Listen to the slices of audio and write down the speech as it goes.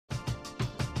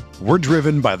We're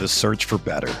driven by the search for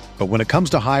better. But when it comes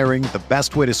to hiring, the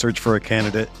best way to search for a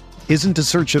candidate isn't to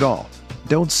search at all.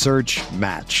 Don't search,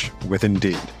 match with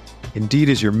Indeed. Indeed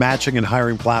is your matching and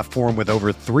hiring platform with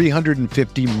over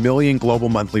 350 million global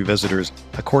monthly visitors,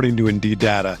 according to Indeed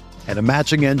data, and a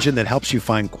matching engine that helps you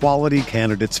find quality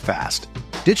candidates fast.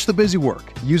 Ditch the busy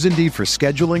work. Use Indeed for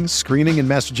scheduling, screening, and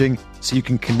messaging so you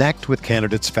can connect with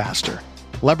candidates faster.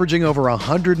 Leveraging over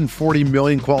 140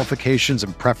 million qualifications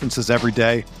and preferences every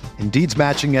day, Indeed's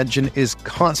matching engine is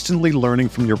constantly learning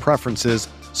from your preferences,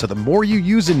 so the more you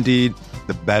use Indeed,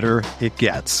 the better it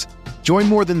gets. Join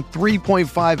more than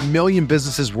 3.5 million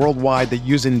businesses worldwide that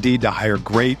use Indeed to hire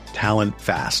great talent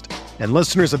fast. And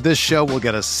listeners of this show will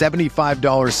get a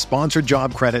 $75 sponsored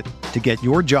job credit to get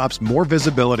your jobs more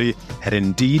visibility at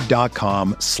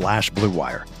Indeed.com/Blue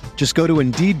Wire. Just go to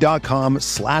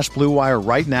Indeed.com/Blue Wire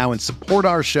right now and support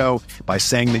our show by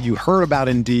saying that you heard about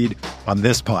Indeed on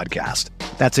this podcast.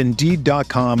 That's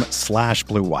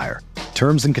Indeed.com/Blue Wire.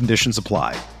 Terms and conditions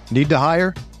apply. Need to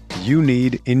hire? You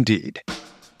need Indeed.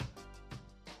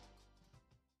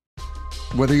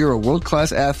 Whether you're a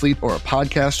world-class athlete or a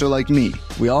podcaster like me,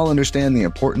 we all understand the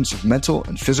importance of mental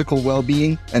and physical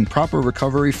well-being and proper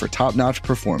recovery for top-notch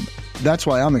performance. That's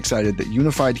why I'm excited that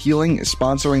Unified Healing is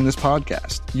sponsoring this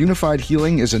podcast. Unified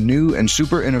Healing is a new and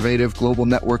super innovative global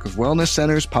network of wellness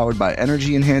centers powered by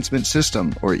Energy Enhancement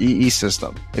System, or EE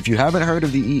System. If you haven't heard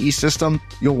of the EE System,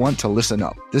 you'll want to listen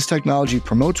up. This technology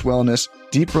promotes wellness,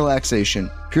 deep relaxation,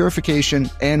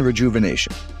 purification, and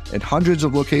rejuvenation. In hundreds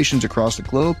of locations across the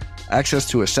globe, access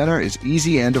to a center is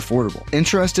easy and affordable.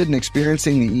 Interested in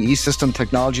experiencing the EE System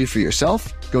technology for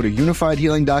yourself? Go to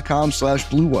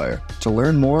unifiedhealing.com/Blue Wire to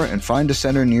learn more and find a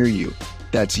center near you.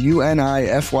 That's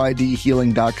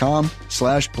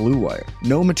UNIFYDhealing.com/Blue Wire.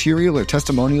 No material or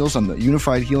testimonials on the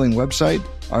Unified Healing website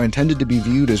are intended to be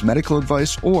viewed as medical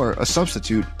advice or a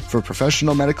substitute for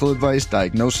professional medical advice,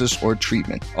 diagnosis, or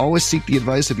treatment. Always seek the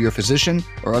advice of your physician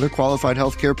or other qualified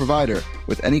healthcare provider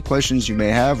with any questions you may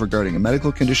have regarding a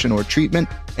medical condition or treatment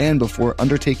and before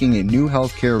undertaking a new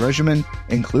healthcare regimen,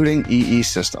 including EE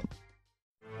System.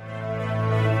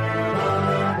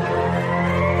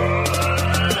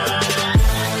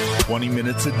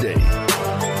 Minutes a day,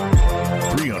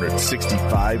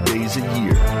 365 days a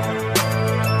year.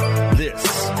 This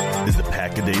is the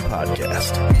Pack-A-Day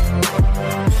Podcast.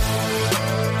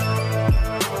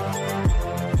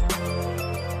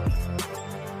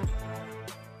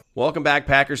 Welcome back,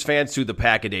 Packers fans, to the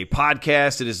Pack-A-Day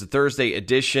Podcast. It is the Thursday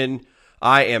edition.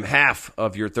 I am half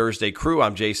of your Thursday crew.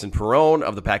 I'm Jason Perrone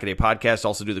of the Pack-A-Day Podcast.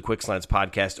 Also do the Quick Slants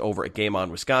podcast over at Game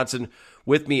On Wisconsin.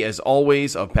 With me, as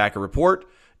always, of Packer Report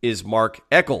is Mark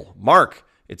Eckel. Mark,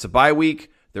 it's a bye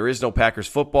week. There is no Packers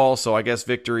football, so I guess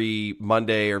Victory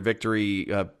Monday or Victory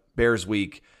Bears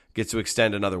week gets to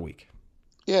extend another week.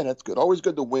 Yeah, that's good. Always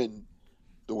good to win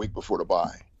the week before the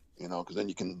bye, because then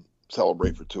you can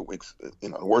celebrate for 2 weeks.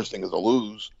 The worst thing is to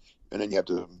lose, and then you have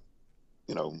to,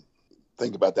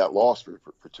 think about that loss for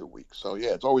 2 weeks. So,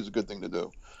 yeah, it's always a good thing to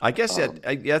do. I guess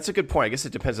that's a good point. I guess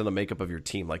it depends on the makeup of your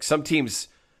team. Like some teams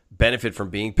benefit from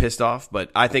being pissed off,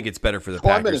 but I think it's better for the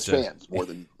Packers. I meant as fans more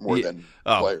than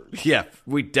players. Yeah,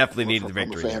 we definitely needed the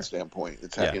victory. From a fan standpoint,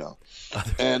 it's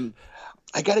And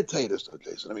I got to tell you this, though,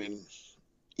 Jason. I mean,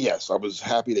 yes, I was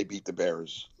happy they beat the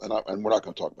Bears, and we're not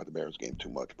going to talk about the Bears game too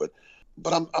much, but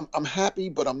I'm happy,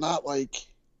 but I'm not like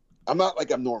I'm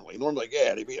normally. Normally,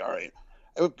 yeah, they beat all right.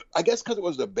 I guess because it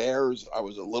was the Bears, I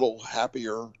was a little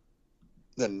happier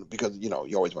than because you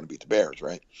always want to beat the Bears,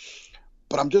 right?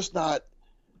 But I'm just not.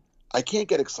 I can't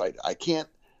get excited. I don't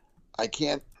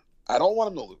want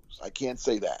them to lose. I can't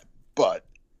say that. But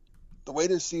the way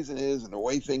this season is and the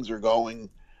way things are going,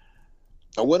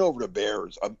 I went over the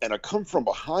Bears, and a come from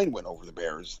behind win over the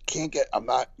Bears. I'm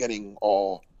not getting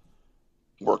all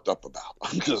worked up about.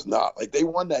 I'm just not. Like, they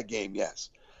won that game, yes.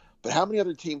 But how many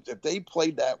other teams, if they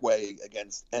played that way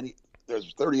against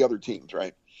there's 30 other teams,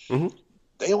 right? Mm-hmm.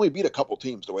 They only beat a couple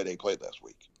teams the way they played last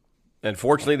week. And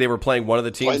fortunately, they were playing one of the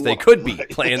teams they could be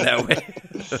playing that way.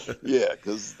 Yeah,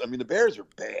 because the Bears are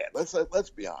bad.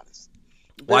 Let's be honest.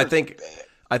 Well, I think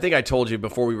I told you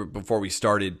before we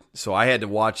started. So I had to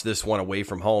watch this one away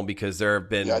from home because there have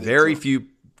been very few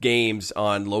games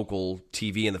on local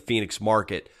TV in the Phoenix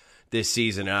market this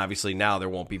season, and obviously now there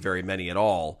won't be very many at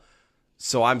all.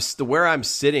 So where I'm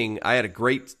sitting, I had a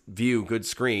great view, good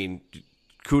screen.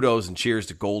 Kudos and cheers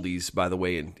to Goldie's, by the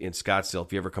way, in Scottsdale.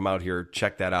 If you ever come out here,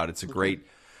 check that out. It's a great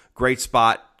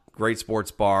spot, great sports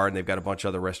bar, and they've got a bunch of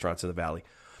other restaurants in the valley.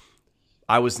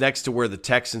 I was next to where the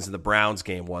Texans and the Browns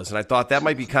game was, and I thought that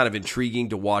might be kind of intriguing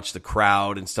to watch the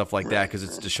crowd and stuff like that because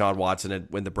it's Deshaun Watson and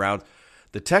when the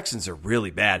The Texans are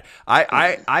really bad.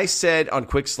 I said on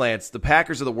Quick Slants, the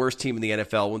Packers are the worst team in the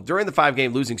NFL. When during the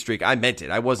 5-game losing streak, I meant it.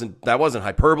 That wasn't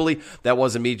hyperbole. That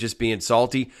wasn't me just being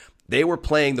salty. They were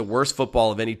playing the worst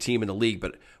football of any team in the league.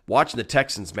 But watching the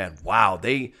Texans, man, wow,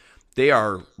 they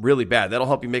are really bad. That'll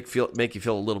help you make you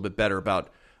feel a little bit better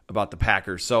about the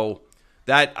Packers. So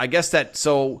that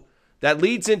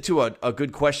leads into a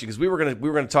good question, because we were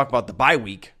gonna talk about the bye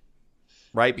week,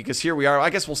 right? Because here we are. I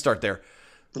guess we'll start there.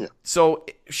 Yeah. So,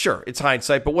 sure, it's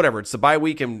hindsight, but whatever. It's the bye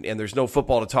week, and there's no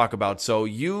football to talk about. So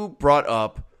you brought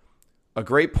up a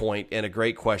great point and a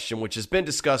great question, which has been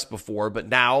discussed before, but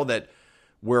now that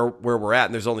where we're at,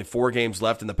 and there's only 4 games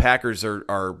left, and the Packers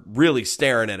are really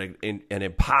staring at an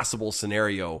impossible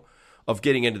scenario of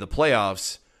getting into the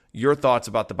playoffs, your thoughts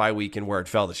about the bye week and where it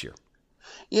fell this year?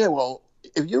 Yeah, well,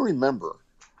 if you remember,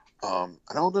 I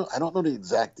don't know the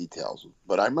exact details,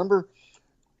 but I remember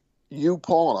you,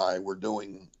 Paul, and I were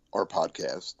doing our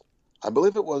podcast. I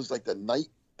believe it was like the night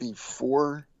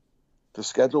before the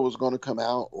schedule was going to come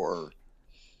out, or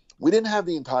we didn't have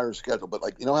the entire schedule, but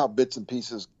like, you know how bits and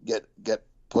pieces get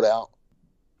put out?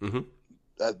 Mm-hmm.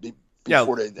 That'd be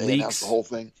before they announced the whole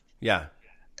thing. Yeah.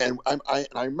 And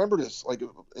I remember this, like,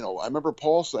 you know, I remember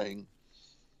Paul saying,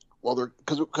 well,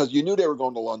 because you knew they were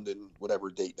going to London, whatever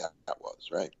date that was,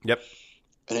 right? Yep.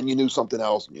 And then you knew something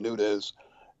else, and you knew this.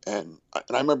 And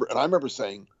I remember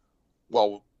saying,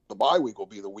 well, the bye week will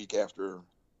be the week after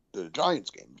the Giants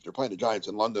game. If they're playing the Giants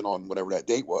in London on whatever that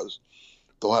date was,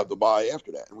 they'll have the bye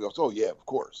after that. And we go, oh yeah, of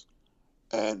course.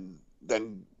 And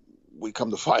then we come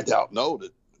to find out, no,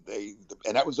 that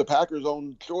and that was the Packers'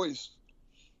 own choice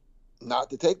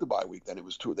not to take the bye week. Then it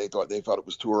was they thought it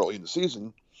was too early in the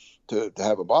season to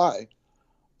have a bye,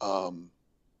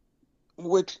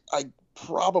 which I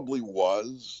probably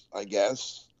was, I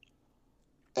guess.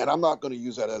 And I'm not going to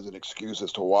use that as an excuse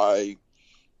as to why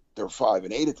they're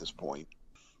 5-8 at this point.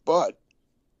 But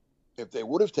if they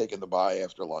would have taken the bye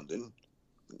after London,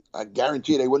 I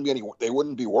guarantee they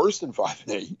wouldn't be worse than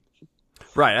 5-8.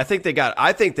 Right. I think they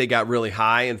got really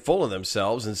high and full of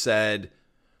themselves and said,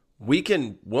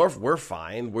 we're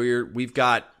fine. We've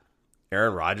got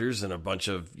Aaron Rodgers and a bunch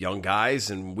of young guys,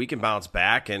 and we can bounce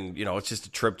back. And, you know, it's just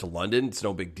a trip to London. It's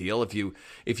no big deal. If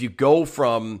you go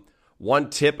from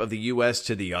one tip of the U.S.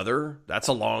 to the other, that's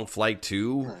a long flight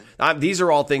too. Right. These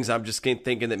are all things I'm just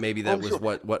thinking that maybe that was sure.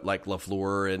 what like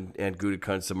LaFleur and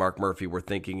Gutekunst and Mark Murphy were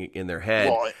thinking in their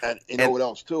head. Well, and you know what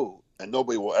else too? And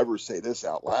nobody will ever say this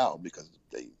out loud because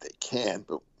they can,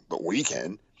 but we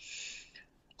can.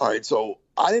 All right, so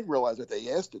I didn't realize that they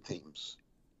asked the teams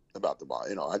about the bye.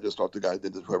 You know, I just thought the guy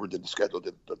whoever did the schedule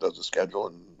does the schedule,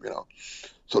 and you know,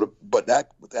 but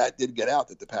that did get out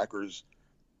that the Packers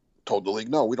told the league,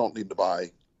 no, we don't need the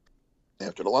bye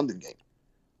after the London game.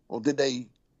 Well, did they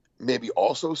maybe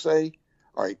also say,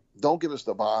 all right, don't give us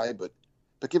the bye, but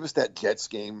give us that Jets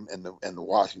game and the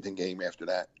Washington game after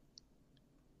that,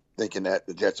 thinking that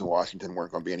the Jets and Washington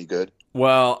weren't going to be any good?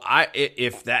 Well,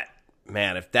 if that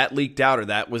leaked out or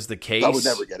that was the case, that would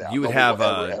never get out. You would have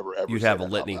a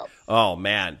litany. Oh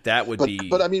man, that would be.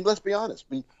 But I mean, let's be honest.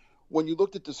 I mean, when you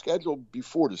looked at the schedule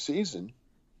before the season,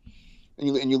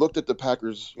 and you looked at the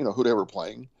Packers, you know, who they were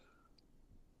playing,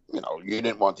 you know, you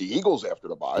didn't want the Eagles after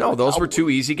the bye. No, those were 2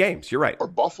 easy games. You're right. Or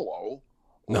Buffalo.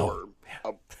 No.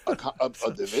 Or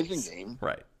a division game.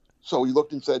 Right. So you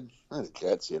looked and said, the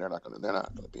Jets, they're not going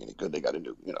to be any good. They got to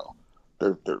do, you know,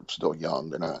 they're still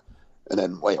young. They're not. And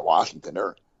then Washington,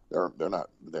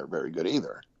 they're very good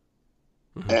either.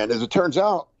 Mm-hmm. And as it turns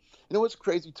out, you know what's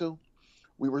crazy too?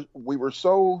 We were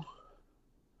so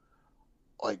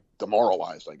like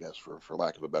demoralized, I guess, for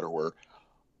lack of a better word,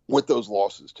 with those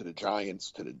losses to the Giants,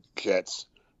 to the Jets,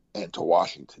 and to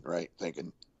Washington, right?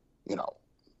 Thinking, you know,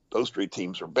 those 3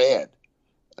 teams are bad.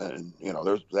 And, you know,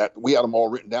 there's that we had them all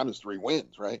written down as 3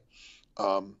 wins, right?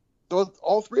 All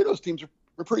 3 of those teams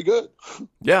are pretty good.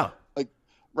 Yeah. Like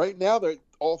right now,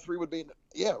 all 3 would be,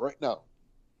 right now.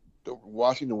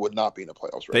 Washington would not be in the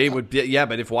playoffs right now. They would be, yeah,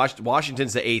 but if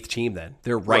Washington's the 8th team, then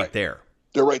they're right there.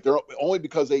 They're right. They're only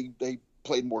because they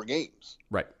played more games.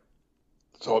 Right.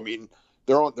 So, I mean,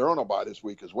 they're on a bye this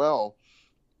week as well.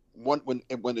 When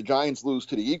the Giants lose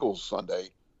to the Eagles Sunday,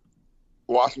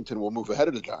 Washington will move ahead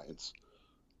of the Giants,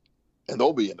 and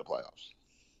they'll be in the playoffs.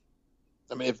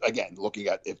 I mean, looking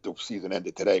at if the season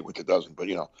ended today, which it doesn't, but,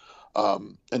 you know,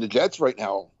 and the Jets right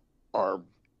now are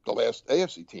the last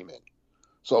AFC team in.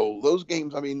 So those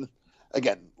games, I mean,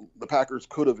 again, the Packers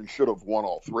could have and should have won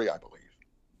all 3, I believe,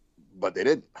 but they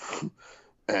didn't.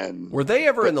 And were they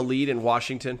ever in the lead in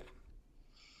Washington?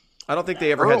 I don't think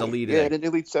they ever had the lead. Yeah, didn't they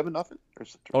lead 7-0?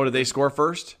 Oh, did they score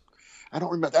first? I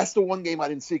don't remember. That's the one game I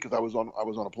didn't see because I was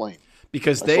on a plane.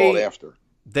 because I saw it after.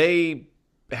 They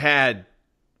had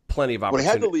plenty of opportunity.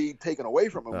 Well, they had the lead taken away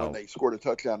from them when they scored a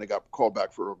touchdown. They got called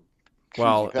back for a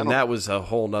penalty. And that was a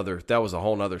whole nother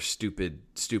stupid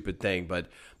thing. But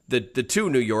the two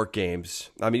New York games,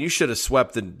 I mean, you should have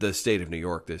swept the state of New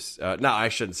York. No, I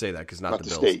shouldn't say that because not the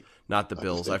Bills. State. Not the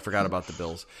Bills. I forgot about the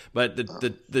Bills. But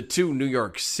the two New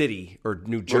York City or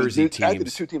New Jersey teams. Actually,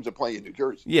 the two teams that play in New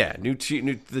Jersey. Yeah,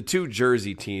 the two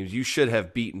Jersey teams. You should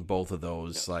have beaten both of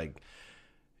those. Yeah. Like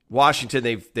Washington,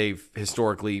 they've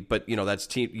historically, but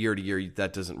that's year to year.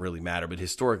 That doesn't really matter. But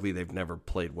historically, they've never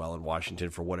played well in Washington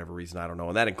for whatever reason. I don't know,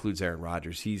 and that includes Aaron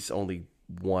Rodgers. He's only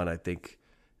won, I think.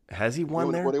 Has he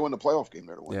won there? Well, they won the playoff game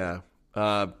there. Yeah.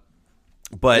 But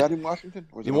was that in Washington?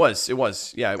 It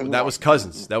was. Yeah, that was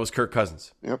Cousins. That was Kirk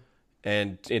Cousins. Yep.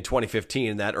 And in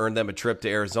 2015, that earned them a trip to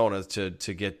Arizona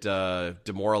to get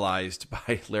demoralized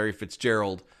by Larry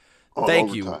Fitzgerald.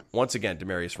 Thank you once again,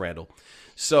 Demarius Randall.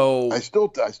 So I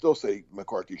still say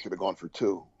McCarthy should have gone for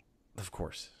 2. Of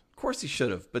course he should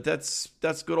have. But that's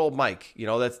good old Mike. It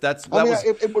would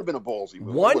have been a ballsy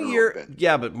move. 1 year.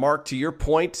 Yeah, but Mark, to your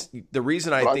point, the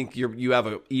reason I think you have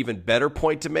an even better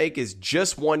point to make is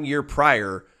just 1 year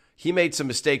prior, he made some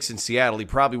mistakes in Seattle he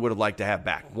probably would have liked to have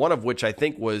back. One of which I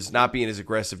think was not being as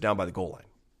aggressive down by the goal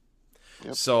line.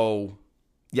 Yep. So,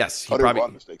 yes, he probably a lot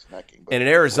of mistakes in that game. And in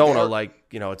Arizona,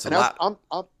 it's a lot.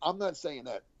 I'm not saying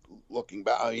that looking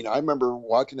back. I remember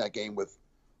watching that game with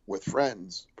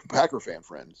friends, Packer fan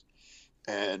friends,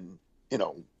 and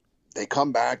they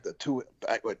come back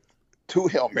with two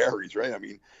Hail Marys, right? I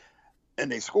mean,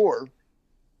 and they score,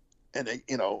 and they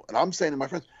and I'm saying to my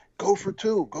friends, go for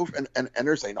 2, and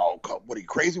they're saying, oh, what are you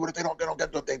crazy? What if they don't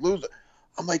get they lose it?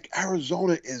 I'm like,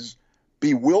 Arizona is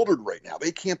bewildered right now.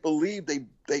 They can't believe they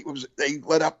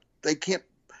let up. They can't.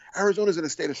 Arizona's in a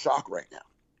state of shock right now.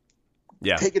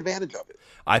 Yeah, take advantage of it.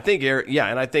 I think,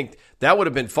 and I think that would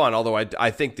have been fun. Although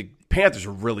I think the Panthers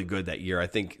were really good that year. I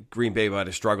think Green Bay might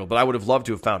have struggled, but I would have loved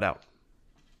to have found out.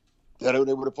 That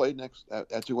they would have played next.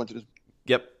 That's who went to this.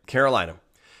 Yep, Carolina.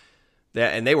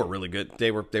 And they were really good.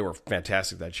 They were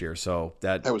fantastic that year. So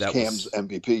that was Cam's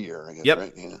MVP year, I guess. Yep.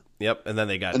 Right? Yeah. Yep. And then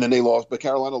they lost, but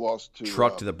Carolina lost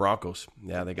to the Broncos.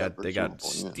 Yeah, they got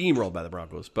steamrolled by the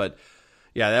Broncos. But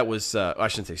yeah, that was I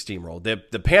shouldn't say steamrolled.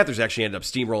 The Panthers actually ended up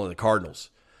steamrolling the Cardinals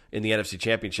in the NFC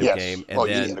Championship game. And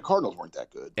then the Cardinals weren't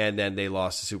that good. And then they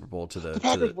lost the Super Bowl to the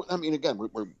Packers. I mean, again,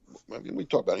 we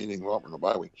talk about anything wrong in the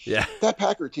bye week. Yeah, that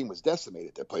Packer team was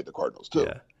decimated that played the Cardinals too.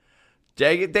 Yeah.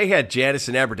 They had Janice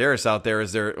and Aberderis out there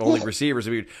as their only receivers.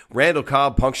 I mean, Randall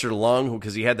Cobb punctured a lung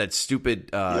because he had that stupid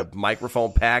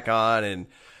microphone pack on, and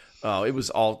it was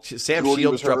all Sam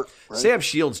Shields dropped. Right? Sam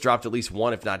Shields dropped at least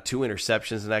 1, if not 2,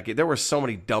 interceptions in that game. There were so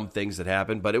many dumb things that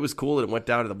happened, but it was cool that it went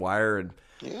down to the wire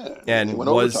and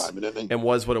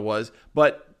was what it was.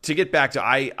 But to get back to,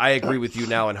 I agree with you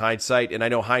now in hindsight, and I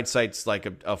know hindsight's like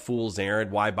a fool's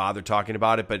errand. Why bother talking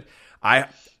about it? But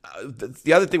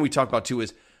the other thing we talked about too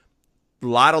is a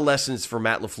lot of lessons for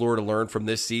Matt LaFleur to learn from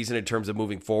this season in terms of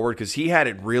moving forward, because he had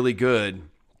it really good.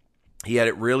 He had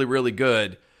it really, really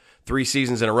good 3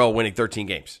 seasons in a row, winning 13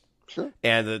 games. Sure.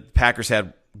 And the Packers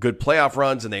had good playoff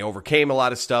runs, and they overcame a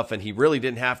lot of stuff, and he really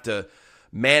didn't have to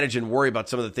manage and worry about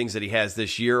some of the things that he has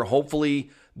this year. Hopefully,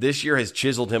 this year has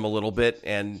chiseled him a little bit,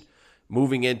 and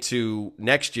moving into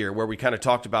next year, where we kind of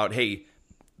talked about, hey,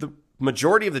 the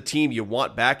majority of the team you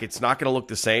want back, it's not going to look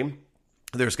the same.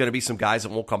 There's going to be some guys that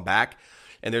won't come back,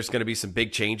 and there's going to be some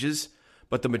big changes.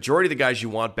 But the majority of the guys you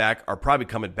want back are probably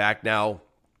coming back now.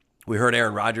 We heard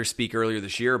Aaron Rodgers speak earlier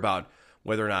this year about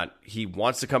whether or not he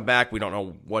wants to come back. We don't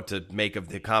know what to make of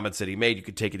the comments that he made. You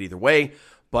could take it either way.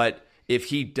 But if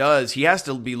he does, he has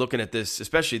to be looking at this,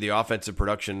 especially the offensive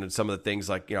production and some of the things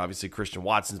like, obviously Christian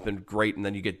Watson's been great, and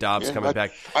then you get Dobbs coming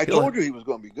back. I told you he was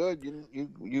going to be good. You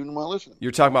didn't want to listen.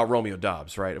 You're talking about Romeo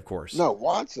Dobbs, right? Of course. No,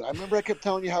 Watson. I remember I kept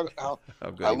telling you how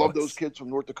I love those kids from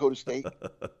North Dakota State.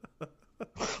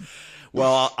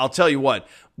 Well, I'll tell you what.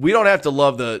 We don't have to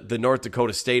love the North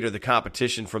Dakota State or the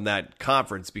competition from that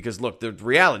conference because, look, the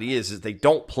reality is they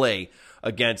don't play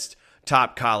against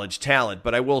top college talent.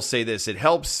 But I will say this. It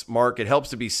helps, Mark. It helps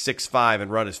to be 6'5"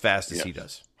 and run as fast as he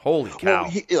does. Holy cow.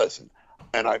 Well, listen,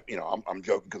 and I'm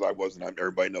joking because I wasn't.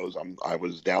 Everybody knows I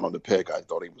was down on the pick. I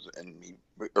thought he was, and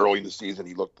early in the season,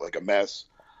 he looked like a mess.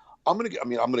 I'm going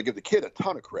to give the kid a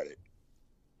ton of credit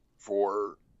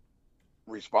for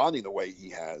responding the way he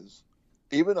has.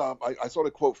 Even I saw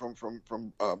the quote from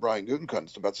Brian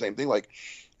Gutekunst about the same thing.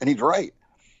 And he's right.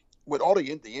 With all the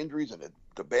injuries and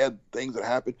the bad things that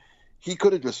happened, he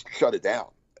could have just shut it down,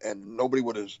 and nobody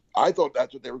would have. I thought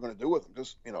that's what they were going to do with him.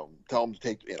 Just tell him to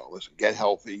take. Listen, get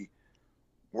healthy.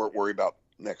 Worry about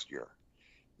next year.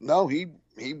 No, he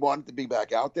wanted to be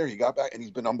back out there. He got back, and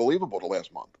he's been unbelievable the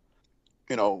last month.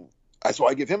 So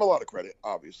I give him a lot of credit,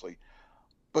 obviously,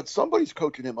 but somebody's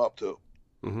coaching him up too.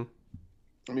 Mm-hmm.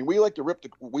 I mean, we like to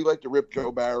rip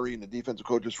Joe Barry and the defensive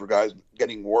coaches for guys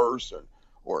getting worse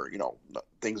or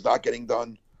things not getting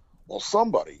done. Well,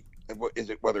 somebody, and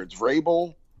whether it's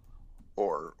Vrabel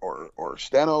or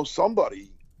Steno,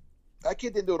 somebody. That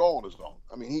kid didn't do it all on his own.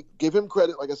 I mean, give him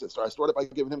credit. Like I said, I started by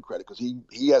giving him credit because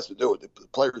he has to do it. The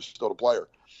player is still the player.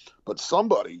 But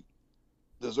somebody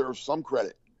deserves some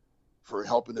credit for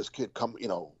helping this kid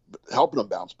helping him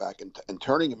bounce back and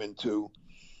turning him into,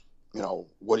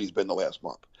 what he's been the last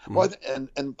month. Mm-hmm. Well,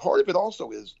 and part of it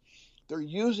also is they're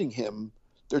using him.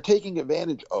 They're taking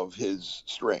advantage of his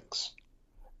strengths.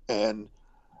 And,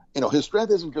 his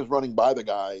strength isn't just running by the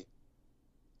guy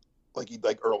like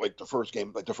the first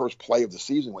game, like the first play of the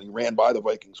season when he ran by the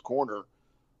Vikings corner,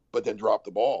 but then dropped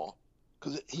the ball.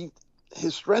 Because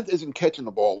his strength isn't catching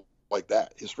the ball like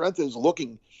that. His strength is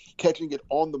catching it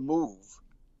on the move,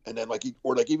 and then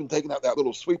even taking out that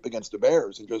little sweep against the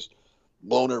Bears and just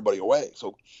blowing everybody away.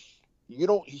 So he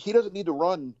doesn't need to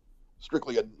run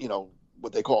strictly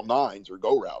what they call nines or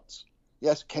go routes.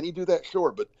 Yes, can he do that?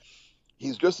 Sure, but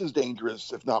he's just as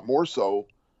dangerous, if not more so,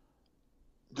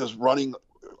 just running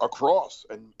across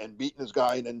and beating his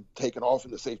guy and then taking off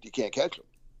and the safety can't catch him.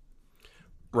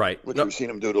 Right. Which we've seen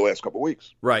him do the last couple of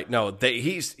weeks. Right. No,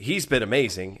 he's been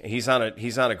amazing. He's on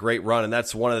a great run, and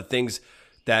that's one of the things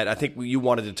that I think you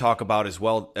wanted to talk about as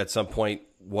well at some point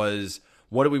was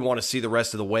what do we want to see the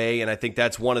rest of the way? And I think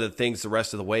that's one of the things the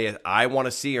rest of the way I want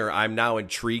to see or I'm now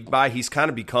intrigued by. He's kind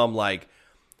of become like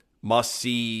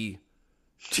must-see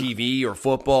TV or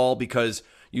football because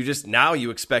you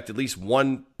expect at least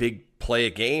one big play a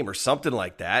game or something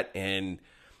like that. And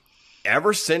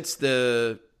ever since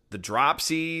the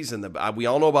dropsies and we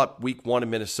all know about week 1 in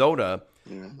Minnesota,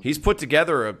 he's put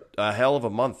together a hell of a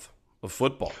month of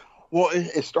football. Well,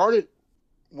 it started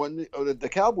when the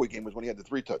Cowboy game was when he had the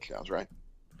 3 touchdowns, right?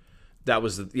 That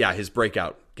was his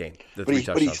breakout game. But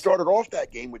he started off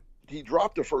that game he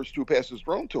dropped the first 2 passes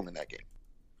thrown to him in that game.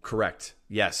 Correct.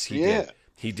 Yes, he did.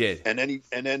 He did. And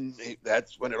then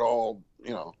that's when it all,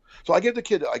 So I give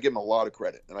him a lot of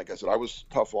credit. And like I said, I was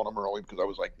tough on him early because I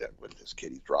was like, that with this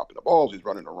kid, he's dropping the balls, he's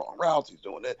running the wrong routes, he's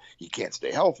doing it, he can't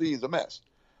stay healthy, he's a mess.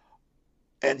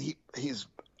 And he's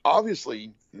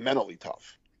obviously mentally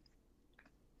tough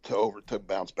to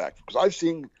bounce back because I've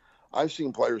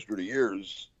seen players through the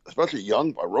years, especially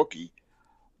a rookie,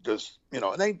 just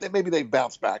and they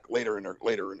bounce back later in their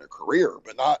career,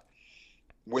 but not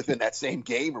within that same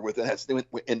game or within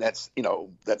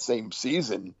that same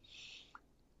season,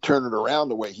 turn it around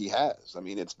the way he has. I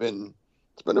mean, it's been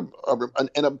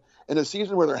in a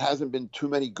season where there hasn't been too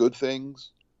many good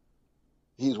things.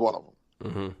 He's one of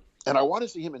them, mm-hmm. And I want to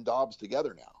see him and Dobbs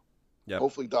together now. Yep.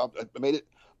 Hopefully, Dobbs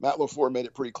Matt LaFleur made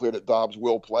it pretty clear that Dobbs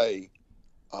will play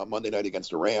Monday night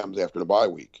against the Rams after the bye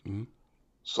week. Mm-hmm.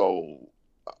 So,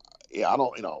 I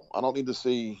don't need to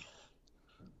see.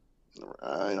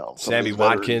 Sammy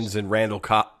Watkins and Randall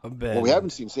Cobb. Well, we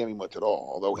haven't seen Sammy much at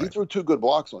all, although he threw 2 good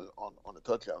blocks on the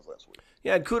touchdowns last week.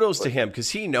 Yeah, and kudos to him because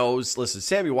he knows. Listen,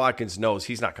 Sammy Watkins knows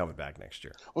he's not coming back next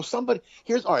year. Well, all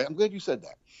right. I'm glad you said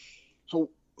that. So,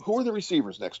 who are the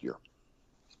receivers next year?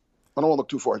 I don't want to look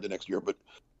too far into next year, but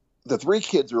the 3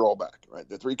 kids are all back, right?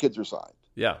 The 3 kids are signed.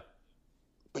 Yeah,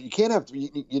 but you can't have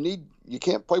you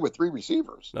can't play with 3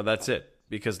 receivers. No, that's it.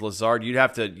 Because Lazard, you'd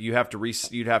have to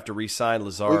re-sign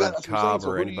Lazard, Cobb,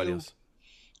 or anybody else.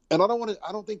 And I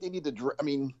don't think they need to. I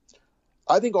mean,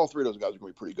 I think all 3 of those guys are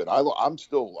going to be pretty good. I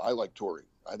like Torrey.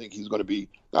 I think he's going to be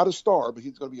not a star, but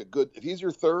he's going to be a good. If he's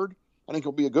your third, I think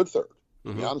he'll be a good third.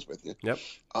 To be honest with you. Yep.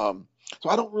 So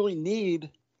I don't really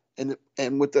need, and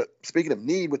speaking of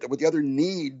need, with the other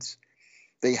needs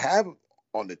they have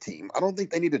on the team, I don't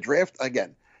think they need to draft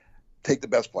again. Take the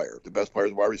best player. If the best player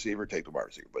is a wide receiver, take the wide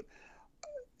receiver. But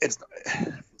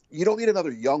you don't need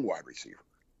another young wide receiver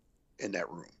in that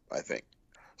room, I think.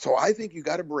 So I think you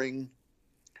got to bring.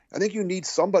 I think you need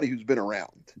somebody who's been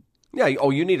around. Yeah. Oh,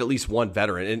 you need at least one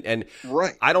veteran, and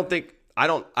right. I don't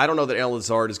know that Allen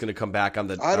Lazard is going to come back on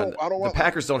the. The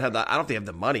Packers don't have the. I don't think they have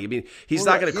the money. I mean, he's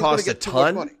not going to cost a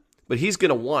ton, but he's going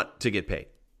to want to get paid.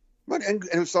 But and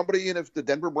if the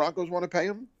Denver Broncos want to pay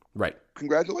him, right?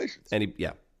 Congratulations. And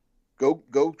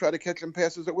go try to catch them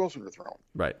passes that Wilson are throwing.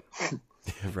 Right.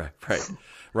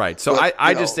 Right. So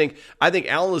I think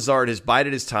Allen Lazard has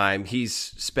bided his time. He's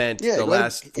spent the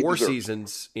last 4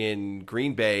 seasons in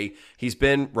Green Bay. He's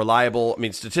been reliable. I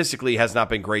mean, statistically has not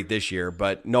been great this year,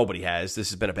 but nobody has.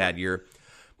 This has been a bad year.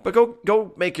 But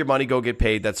go make your money, go get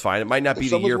paid. That's fine. It might not be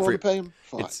the year for pay him,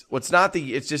 fine. It's not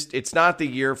the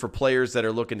year for players that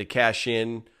are looking to cash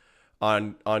in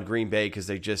on Green Bay, because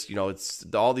they just, it's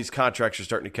all these contracts are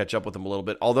starting to catch up with them a little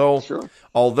bit.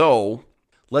 Although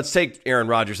let's take Aaron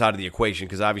Rodgers out of the equation,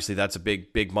 because obviously that's a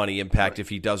big money impact if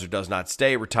he does or does not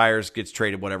stay, retires, gets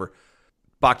traded, whatever.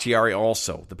 Bakhtiari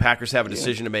also. The Packers have a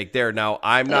decision to make there. Now,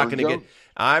 I'm not going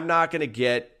to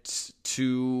get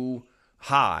too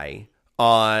high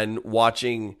on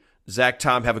watching Zach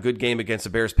Tom have a good game against the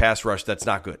Bears pass rush that's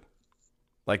not good.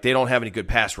 Like, they don't have any good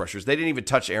pass rushers. They didn't even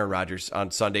touch Aaron Rodgers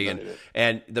on Sunday.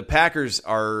 And the Packers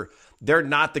they're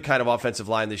not the kind of offensive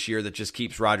line this year that just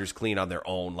keeps Rodgers clean on their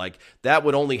own. Like, that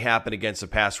would only happen against a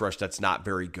pass rush that's not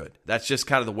very good. That's just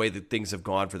kind of the way that things have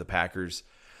gone for the Packers.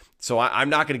 So I'm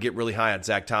not going to get really high on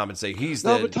Zach Tom and say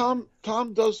but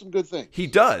Tom does some good things. He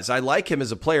does. I like him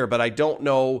as a player, but I don't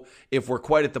know if we're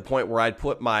quite at the point where I'd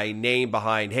put my name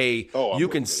behind, hey, you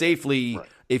can safely,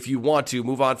 if you want to,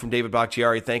 move on from David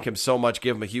Bakhtiari, thank him so much,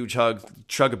 give him a huge hug,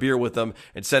 chug a beer with him,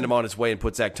 and send him on his way and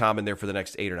put Zach Tom in there for the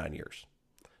next 8 or 9 years.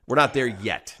 We're not there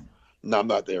yet. No, I'm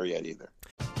not there yet either.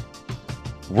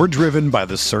 We're driven by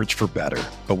the search for better.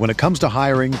 But when it comes to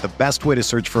hiring, the best way to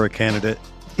search for a candidate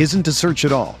isn't to search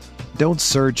at all. Don't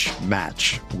search,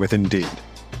 match with Indeed.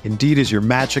 Indeed is your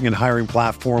matching and hiring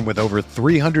platform with over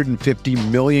 350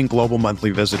 million global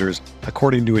monthly visitors,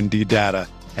 according to Indeed data,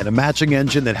 and a matching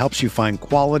engine that helps you find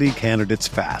quality candidates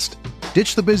fast.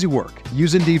 Ditch the busy work.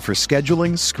 Use Indeed for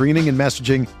scheduling, screening, and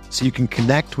messaging so you can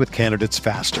connect with candidates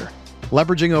faster.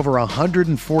 Leveraging over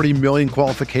 140 million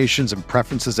qualifications and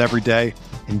preferences every day,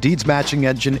 Indeed's matching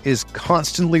engine is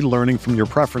constantly learning from your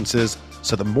preferences,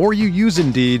 so the more you use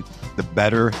Indeed, the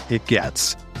better it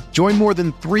gets. Join more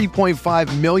than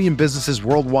 3.5 million businesses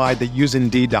worldwide that use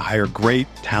Indeed to hire great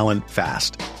talent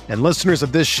fast. And listeners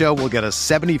of this show will get a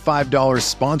 $75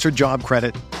 sponsored job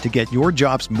credit to get your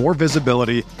jobs more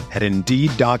visibility at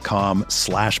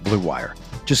Indeed.com/Blue Wire.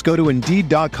 Just go to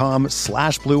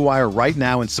Indeed.com/Blue Wire right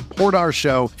now and support our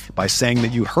show by saying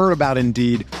that you heard about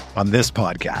Indeed on this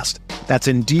podcast. That's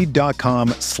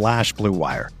Indeed.com/Blue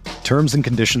Wire. Terms and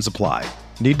conditions apply.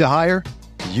 Need to hire?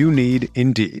 You need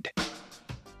Indeed.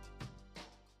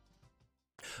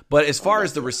 But as far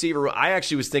as the receiver, I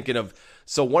actually was thinking of,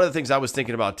 so one of the things I was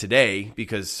thinking about today,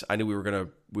 because I knew we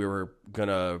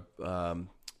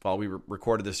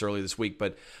recorded this earlier this week,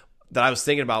 but that I was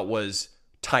thinking about was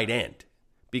tight end.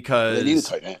 Because they need a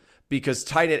tight end. Because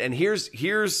tight end, and here's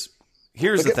the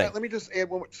thing. Let me just add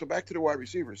one. So back to the wide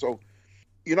receiver. So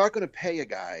you're not going to pay a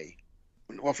guy.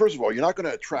 Well, first of all, you're not going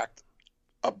to attract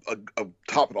a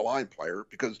top of the line player,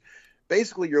 because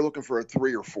basically you're looking for a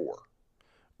 3 or 4.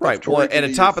 Right. Well, and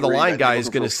a top of the line guy is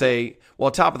going to say,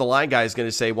 well,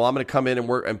 I'm going to come in and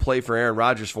work and play for Aaron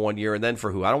Rodgers for 1 year, and then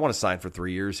for who? I don't want to sign for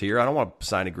 3 years here. I don't want to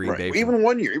sign a Green Bay. Even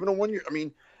 1 year. I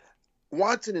mean,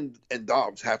 Watson and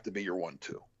Dobbs have to be your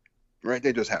 1-2, right?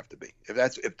 They just have to be.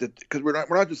 Because we're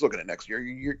not just looking at next year.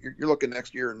 You're looking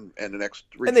next year and the next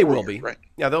 3. And they will years, be, right?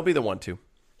 Yeah, they'll be the 1-2.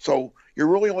 So you're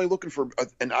really only looking for,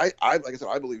 and I like I said,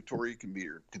 I believe Torrey can be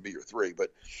your 3,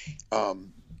 but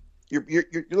you're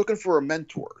looking for a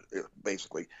mentor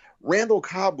basically. Randall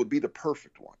Cobb would be the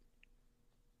perfect one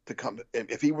to come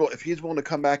if he's willing to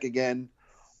come back again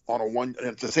on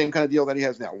it's the same kind of deal that he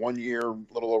has now, 1 year, a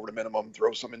little over the minimum,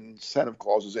 throw some incentive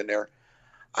clauses in there.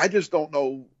 I just don't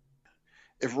know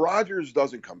if Rodgers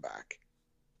doesn't come back,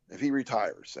 if he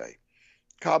retires, say,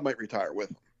 Cobb might retire with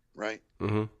him, right?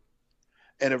 Mm-hmm.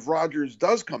 And if Rodgers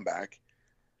does come back,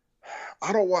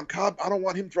 I don't want Cobb. I don't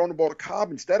want him throwing the ball to Cobb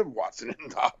instead of Watson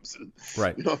and Dobbs.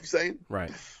 Right. You know what I'm saying?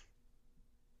 Right.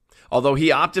 Although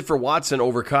he opted for Watson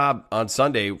over Cobb on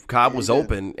Sunday, Cobb was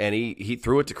open and he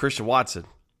threw it to Christian Watson.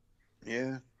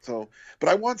 Yeah. So, but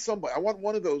I want somebody. I want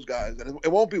one of those guys, and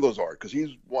it won't be Lazard because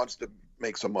he wants to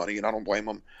make some money, and I don't blame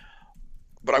him.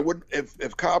 But I would,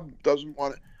 if Cobb doesn't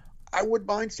want it, I would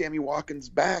mind Sammy Watkins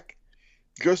back,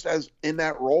 just as in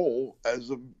that role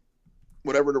as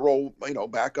whatever the role,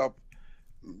 backup,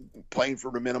 playing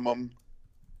for the minimum,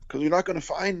 because you're not going to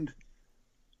find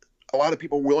a lot of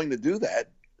people willing to do that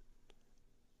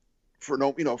for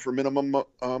for minimum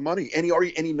money, and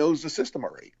he knows the system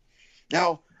already.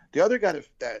 Now, the other guy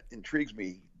that intrigues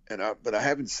me, but I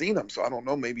haven't seen him, so I don't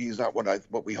know. Maybe he's not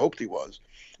what we hoped he was.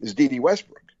 Is D.D.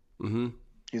 Westbrook? Mm-hmm.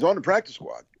 He's on the practice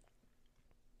squad,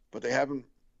 but they haven't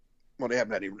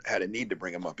had a need to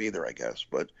bring him up either, I guess.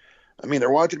 But I mean, they're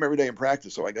watching him every day in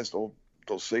practice, so I guess they'll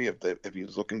see if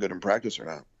he's looking good in practice or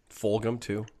not. Fulgham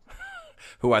too,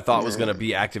 who I thought was going to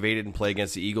be activated and play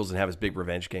against the Eagles and have his big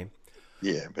revenge game.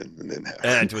 Yeah, but it didn't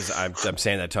happen. I'm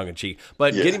saying that tongue in cheek.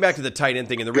 But getting back to the tight end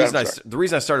thing, and the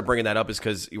reason I started bringing that up is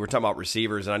because you were talking about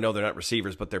receivers, and I know they're not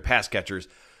receivers, but they're pass catchers.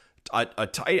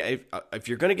 If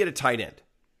you're going to get a tight end,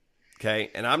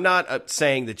 okay, and I'm not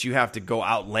saying that you have to go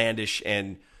outlandish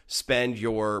and spend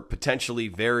your potentially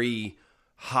very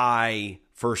high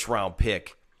first round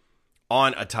pick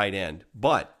on a tight end,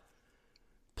 but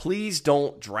please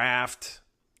don't draft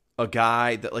a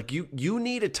guy that, like, you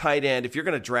need a tight end. If you're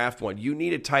going to draft one, you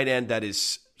need a tight end that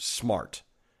is smart.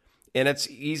 And it's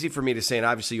easy for me to say, and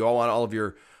obviously you all want all of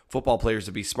your football players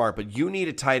to be smart, but you need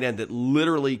a tight end that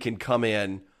literally can come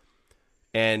in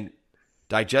and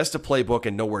digest a playbook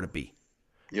and know where to be.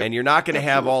 Yep. And you're not going to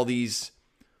have all these,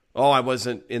 I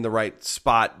wasn't in the right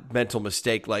spot, mental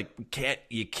mistake. Like,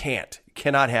 you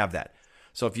cannot have that.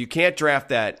 So if you can't draft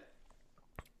that,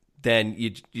 then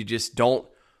you just don't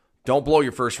blow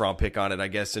your first round pick on it, I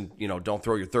guess, and don't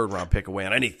throw your third round pick away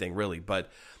on anything really. But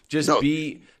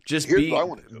be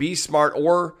smart,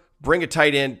 or bring a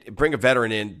tight end, bring a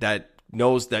veteran in that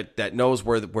knows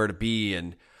where to be,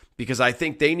 and because I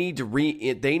think they need to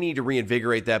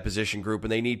reinvigorate that position group,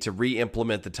 and they need to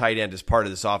re-implement the tight end as part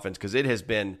of this offense because it has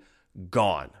been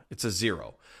gone. It's a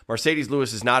zero. Mercedes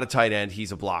Lewis is not a tight end.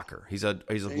 He's a blocker. He's a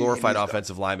glorified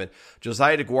offensive lineman.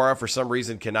 Josiah DeGuara, for some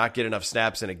reason, cannot get enough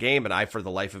snaps in a game, and I, for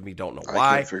the life of me, don't know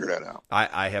why. I can't figure that out.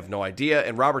 I have no idea.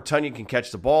 And Robert Tonyan can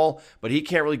catch the ball, but he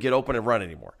can't really get open and run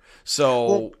anymore.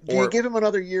 So, do you give him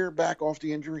another year back off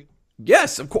the injury?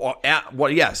 Yes, of course.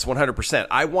 Yes, 100%.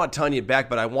 I want Tonyan back,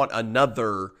 but I want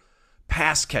another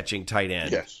pass-catching tight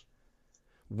end. Yes.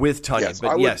 With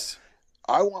Tonyan,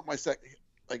 I want my second.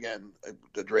 Again,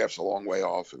 the draft's a long way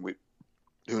off, and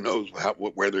who knows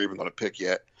where they're even going to pick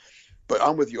yet. But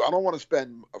I'm with you. I don't want to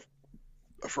spend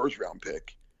a first-round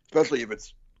pick, especially if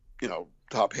it's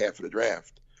top half of the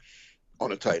draft,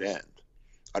 on a tight end.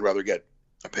 I'd rather get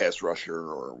a pass rusher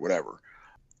or whatever.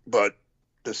 But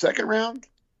the second round,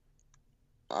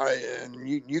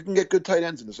 you can get good tight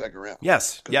ends in the second round.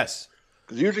 Yes. Because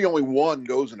usually only one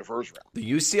goes in the first round. The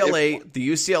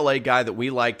UCLA guy that we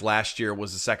liked last year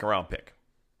was a second-round pick.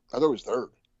 I thought it was third.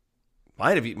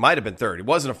 Might have been third. It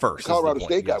wasn't a first. The Colorado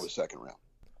State guy was second round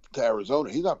to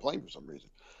Arizona. He's not playing for some reason.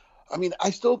 I mean,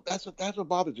 that's what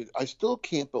bothers me. I still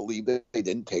can't believe that they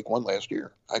didn't take one last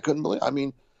year. I couldn't believe. I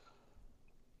mean,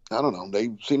 I don't know.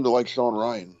 They seem to like Sean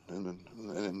Ryan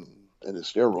and his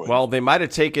steroids. Well, they might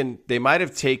have taken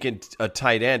a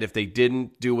tight end if they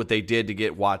didn't do what they did to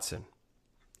get Watson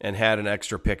and had an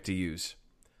extra pick to use.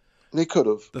 They could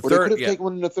have. They could have taken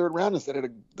one in the third round instead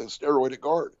of the steroid at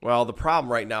guard. Well, the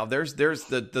problem right now, there's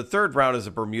the third round is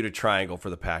a Bermuda Triangle for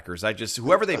the Packers.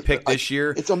 Whoever they pick this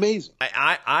year, it's amazing.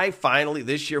 I finally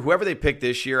this year, whoever they pick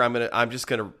this year, I'm just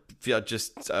gonna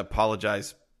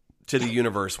apologize to the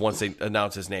universe once they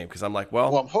announce his name, because I'm like,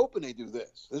 well, I'm hoping they do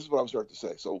this. This is what I'm starting to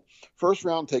say. So first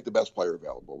round, take the best player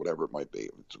available, whatever it might be.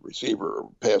 If it's a receiver,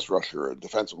 a pass rusher, a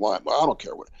defensive line. Well, I don't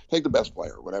care what. Take the best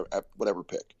player, whatever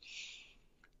pick.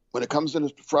 When it comes in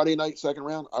Friday night, second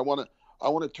round, I want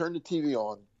to turn the TV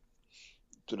on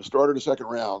to the start of the second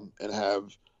round and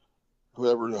have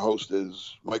whoever the host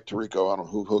is, Mike Tirico, I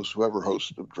don't know whoever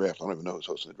hosts the draft. I don't even know who's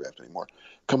hosting the draft anymore.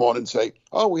 Come on and say,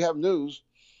 we have news.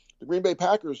 The Green Bay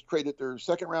Packers traded their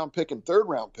second round pick and third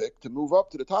round pick to move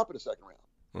up to the top of the second round.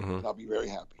 Mm-hmm. And I'll be very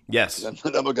happy. Yes. And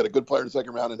then they'll get a good player in the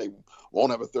second round, and they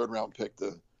won't have a third round pick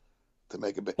to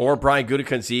make a big. Or Brian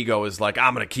Gutekunst's ego is like,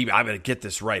 I'm going to get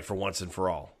this right for once and for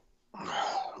all.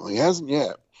 Well, he hasn't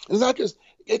yet. It's not just.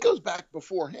 It goes back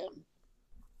before him.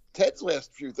 Ted's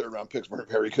last few third round picks weren't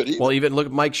very good either. Well, even look,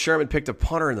 Mike Sherman picked a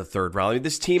punter in the third round. I mean,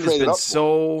 this team has been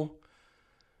so.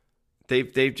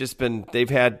 They've had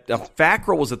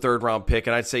Fackrell was a third round pick,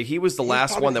 and I'd say he was the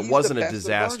last one that wasn't a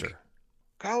disaster.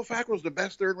 Kyle Fackrell's the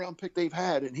best third round pick they've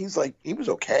had, and he was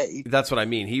okay. That's what I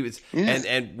mean. He was,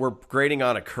 and we're grading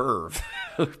on a curve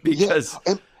because.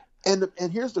 Yeah. And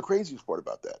here's the craziest part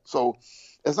about that. So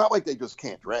it's not like they just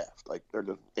can't draft. Like they're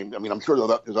just. I mean, I'm sure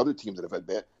there's other teams that have had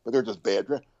bad, but they're just bad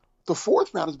draft. The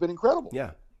fourth round has been incredible.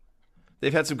 Yeah,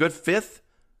 they've had some good fourth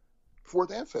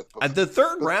and fifth. The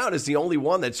third round is the only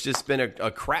one that's just been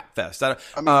a crap fest.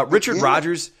 Richard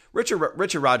Rodgers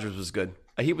was good.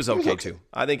 He was okay too.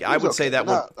 I think I would say that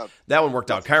one worked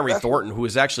out. Kyrie Thornton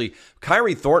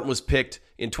was picked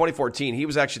in 2014. He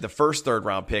was actually the first third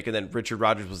round pick, and then Richard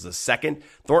Rodgers was the second.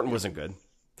 Thornton wasn't good,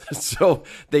 so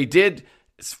they did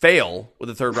fail with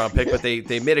the third round pick, but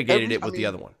they mitigated it with the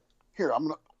other one. Here,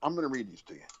 I'm gonna read these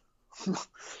to you.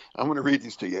 I'm going to read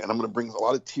these to you, and I'm going to bring a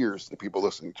lot of tears to the people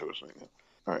listening to us.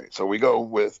 All right, so we go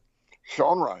with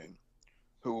Sean Ryan,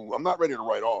 who I'm not ready to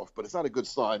write off, but it's not a good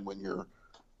sign when you're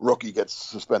rookie gets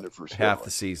suspended for half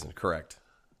the season. Correct.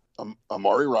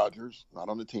 Amari Rogers, not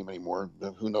on the team anymore.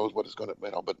 Who knows what it's going to,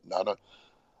 but not a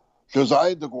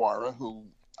Josiah DeGuara, who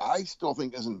I still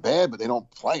think isn't bad, but they don't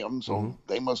play him, so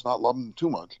they must not love him too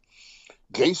much.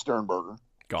 Jay Sternberger,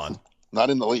 gone, not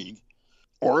in the league.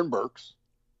 Oren Burks,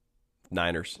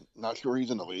 Niners. Not sure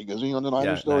he's in the league. Is he on the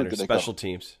Niners still? Niners. Special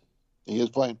teams. He is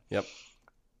playing. Yep.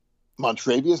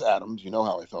 Montravius Adams, you know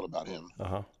how I felt about him.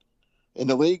 In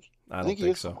the league? I don't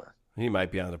think so. Somewhere. He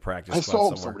might be on the practice squad somewhere.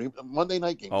 I saw him somewhere. Monday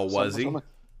night game. Oh, was he? Somewhere.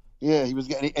 Yeah, he was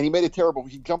getting, and he made it terrible.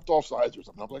 He jumped off sides or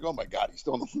something. I'm like, oh my God, he's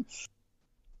still in the.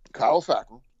 Kyle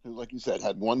Fackrell, who, like you said,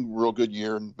 had one real good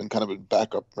year and been kind of a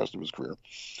backup the rest of his career.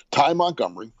 Ty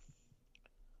Montgomery,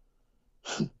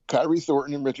 Kyrie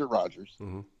Thornton, and Richard Rodgers.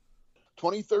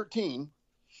 2013,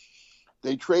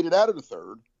 they traded out of the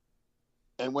third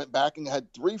and went back and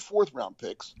had 3 fourth-round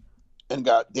picks and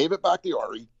got David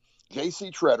Bakhtiari,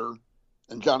 J.C. Treader,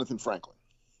 and Jonathan Franklin.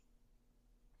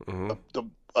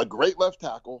 A great left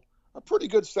tackle, a pretty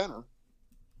good center.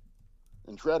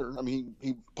 And Treader, I mean,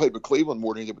 he played with Cleveland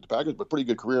more than he did with the Packers, but pretty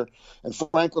good career. And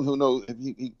Franklin, who knows,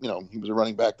 he was a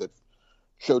running back that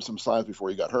showed some signs before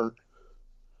he got hurt.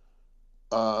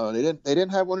 They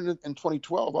didn't have one in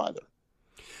 2012 either.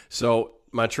 So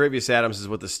Montravius Adams is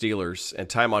with the Steelers, and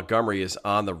Ty Montgomery is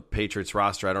on the Patriots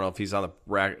roster. I don't know if he's on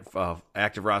the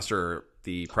active roster or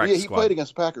the practice squad. He played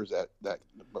against Packers that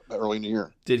early in the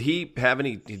year. Did he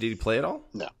play at all?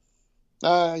 No.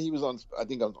 He was on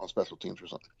special teams or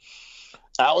something.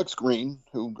 Alex Green,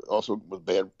 who also was a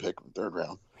bad pick in the third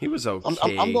round. He was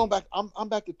okay. I'm going back. I'm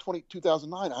back to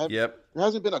 2009. There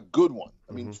hasn't been a good one.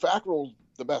 I mean, Fackrell's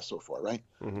the best so far, right?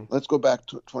 Let's go back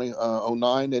to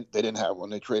 2009. They didn't have one.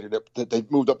 They traded it. They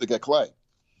moved up to get Clay.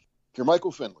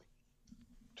 Jermichael Finley,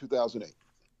 2008,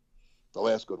 the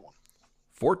last good one.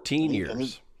 14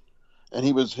 years. And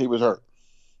he was hurt.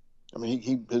 I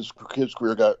mean, his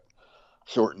career got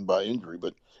shortened by injury,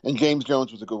 and James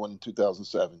Jones was a good one in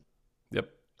 2007. Yep.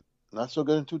 Not so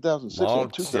good in 2006.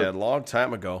 Long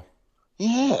time ago.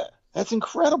 Yeah, that's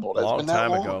incredible. That's long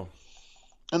time ago.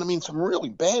 And I mean, some really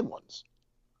bad ones.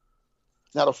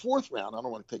 Now the fourth round, I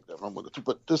don't want to take that from,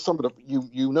 but there's some of the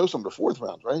you know some of the fourth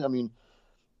rounds, right? I mean,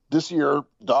 this year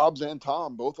Dobbs and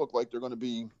Tom both look like they're going to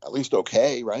be at least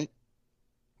okay, right?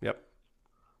 Yep.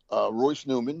 Royce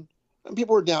Newman, and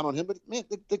people were down on him, but man,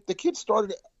 the kid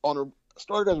started as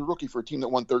a rookie for a team that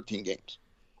won 13 games.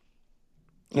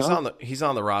 He's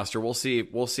on the roster. We'll see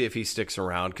if he sticks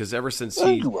around, because ever since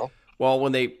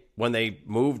when they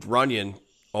moved Runyon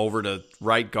over to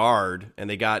right guard and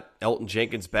they got Elton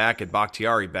Jenkins back and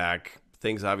Bakhtiari back,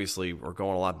 things obviously are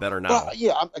going a lot better now. Well,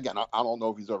 yeah, I don't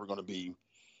know if he's ever going to be,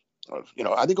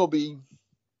 I think he'll be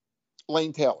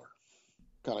Lane Taylor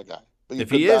kind of guy. But he's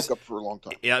been back up for a long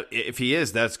time. Yeah, if he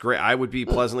is, that's great. I would be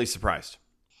pleasantly surprised.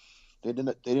 They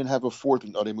didn't have a fourth.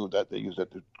 No, they moved that. They used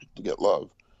that to get Love.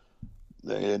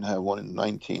 They didn't have one in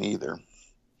 19 either.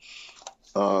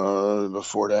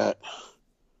 Before that,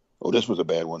 this was a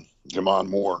bad one. Jamon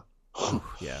Moore.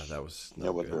 Yeah, that was not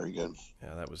that was very good.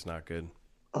 Yeah, that was not good.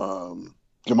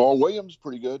 Jamal Williams,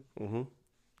 pretty good.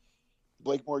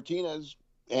 Blake Martinez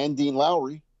and Dean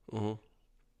Lowry.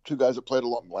 Two guys that played a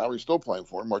lot. Lowry's still playing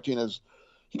for him. Martinez,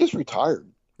 he just retired.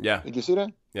 Yeah. Did you see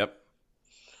that? Yep.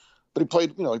 But he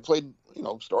played,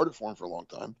 started for him for a long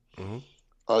time.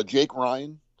 Jake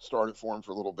Ryan started for him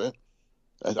for a little bit.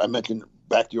 As I mentioned,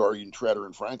 Bakhtiari and Treader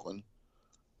and Franklin.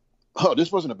 Oh,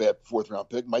 this wasn't a bad fourth-round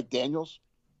pick. Mike Daniels.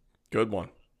 Good one.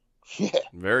 Yeah.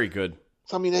 Very good.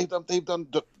 So, I mean, they've done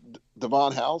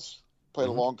Devon House, played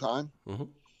a long time. I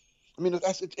mean,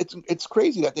 it's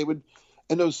crazy that they would,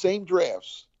 in those same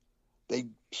drafts, they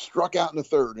struck out in the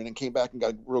third and then came back and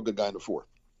got a real good guy in the fourth.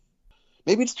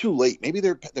 Maybe it's too late. Maybe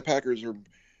the Packers are,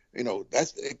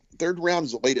 that's third round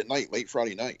is late at night, late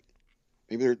Friday night.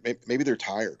 Maybe they're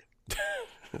tired.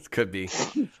 It could be.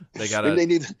 They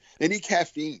need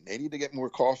caffeine. They need to get more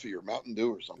coffee or Mountain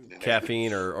Dew or something.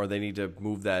 Caffeine, or they need to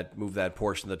move that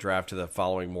portion of the draft to the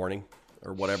following morning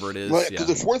or whatever it is. Well, because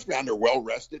the fourth round, they're well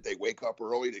rested. They wake up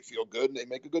early. They feel good, and they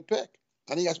make a good pick.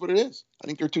 I think that's what it is. I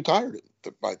think they're too tired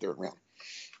by third round.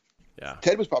 Yeah.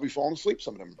 Ted was probably falling asleep.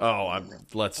 Some of them. Oh,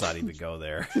 let's not even go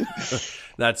there.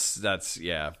 That's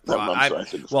yeah.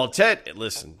 Well, Ted,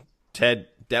 listen, Ted.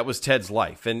 That was Ted's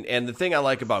life, and the thing I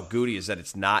like about Goody is that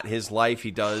it's not his life.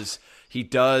 He does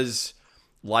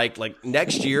like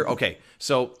next year. Okay,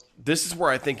 so this is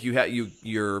where I think you have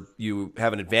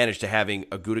an advantage to having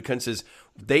a Gutekunst is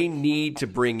they need to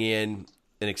bring in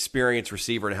an experienced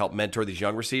receiver to help mentor these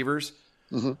young receivers.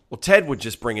 Well, Ted would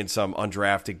just bring in some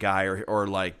undrafted guy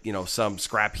or some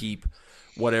scrap heap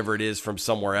whatever it is from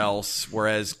somewhere else.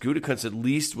 Whereas Gutekunst at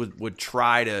least would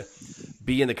try to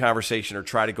be in the conversation or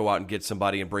try to go out and get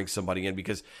somebody and bring somebody in,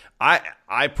 because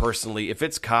I personally, if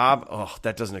it's Cobb,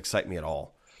 that doesn't excite me at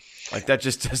all. Like, that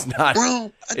just does not.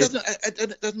 Well,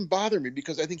 it doesn't bother me,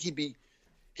 because I think he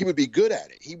would be good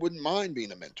at it. He wouldn't mind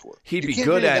being a mentor. He'd be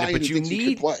good at it, but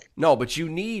you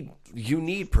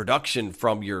need production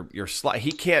from your slot.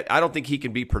 He can't. I don't think he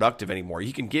can be productive anymore.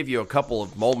 He can give you a couple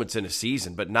of moments in a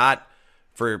season, but not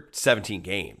for 17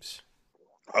 games.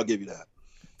 I'll give you that.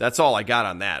 That's all I got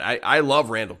on that. I love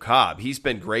Randall Cobb. He's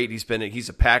been great. He's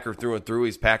a Packer through and through.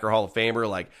 He's Packer Hall of Famer.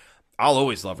 Like, I'll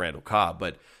always love Randall Cobb,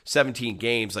 but 17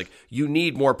 games, like, you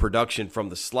need more production from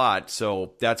the slot.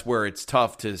 So that's where it's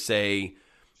tough to say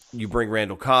you bring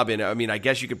Randall Cobb in. I mean, I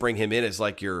guess you could bring him in as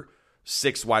like your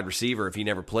sixth wide receiver if he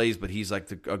never plays, but he's like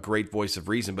a great voice of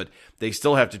reason. But they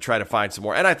still have to try to find some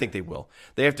more, and I think they will.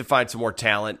 They have to find some more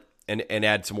talent and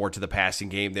add some more to the passing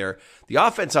game there. The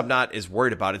offense I'm not as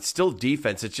worried about. It's still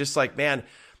defense. It's just like, man,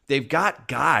 they've got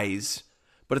guys,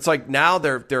 but it's like now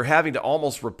they're having to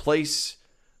almost replace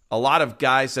a lot of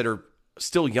guys that are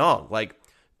still young. Like,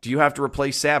 do you have to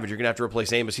replace Savage? You're going to have to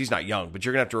replace Amos. He's not young, but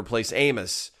you're going to have to replace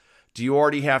Amos. Do you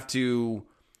already have to,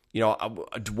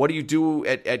 what do you do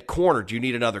at corner? Do you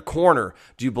need another corner?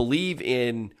 Do you believe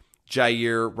in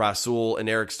Jair, Rasul, and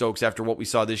Eric Stokes after what we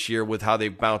saw this year with how they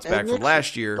bounced back from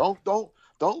last year?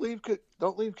 Don't leave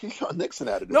Keyshawn Nixon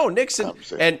out of this. No, Nixon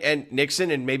and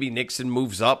Nixon, and maybe Nixon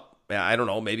moves up. I don't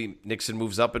know. Maybe Nixon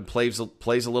moves up and plays a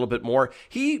little bit more.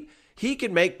 He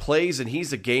can make plays, and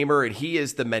he's a gamer, and he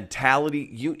is the mentality.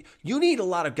 You need a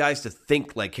lot of guys to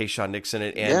think like Keyshawn Nixon,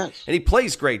 and he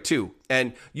plays great too.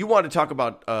 And you want to talk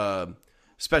about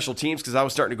special teams, because I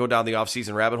was starting to go down the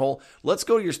offseason rabbit hole. Let's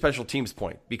go to your special teams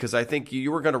point, because I think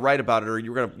you were going to write about it, or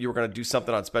you were going to do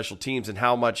something on special teams and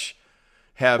how much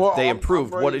have they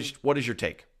improved. What is your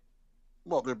take?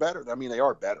 Well, they're better. I mean, they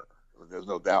are better. There's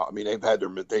no doubt. I mean, they've had their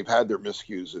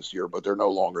miscues this year, but they're no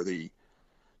longer the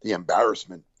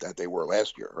embarrassment that they were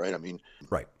last year, right? I mean,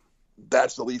 right.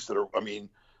 That's the least that. I mean,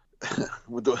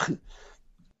 with the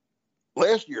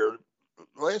last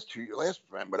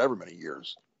whatever many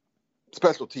years,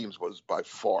 special teams was by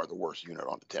far the worst unit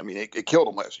on the team. I mean, it killed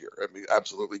them last year. I mean,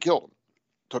 absolutely killed them.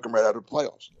 Took them right out of the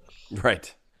playoffs.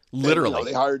 Right. Literally.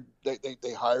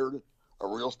 They hired a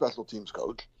real special teams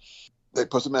coach. They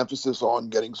put some emphasis on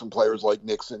getting some players like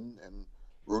Nixon and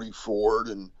Rudy Ford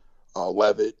and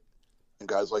Levitt and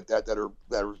guys like that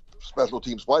are special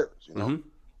teams players,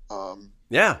 Mm-hmm.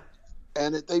 Yeah.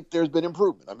 And there's been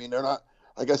improvement. I mean, they're not,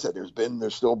 like I said,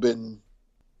 there's still been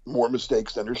more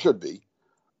mistakes than there should be.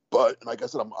 But like I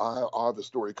said, I'll have a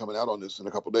story coming out on this in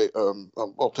a couple of days.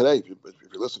 Today, if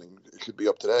you're listening, it should be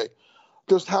up today.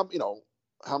 Just how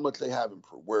much they have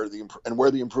improved, where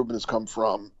the improvement has come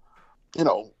from.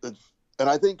 And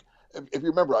I think if you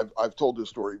remember, I've told this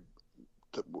story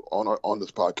on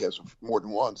this podcast more than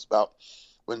once about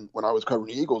when I was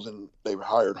covering the Eagles and they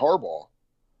hired Harbaugh.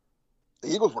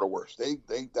 The Eagles were the worst.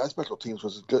 That special teams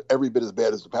was every bit as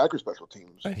bad as the Packers special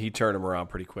teams. And he turned them around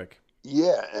pretty quick.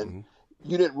 Yeah, and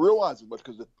you didn't realize it much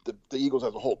because the Eagles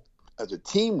as a whole, as a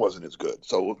team, wasn't as good.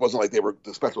 So it wasn't like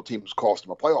the special teams cost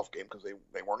them a playoff game because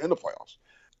they weren't in the playoffs.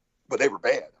 But they were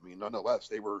bad. I mean, nonetheless,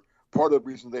 they were part of the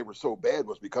reason they were so bad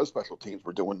was because special teams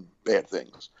were doing bad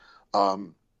things.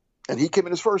 And he came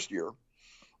in his first year,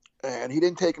 and he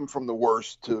didn't take them from the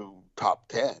worst to top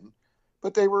 10,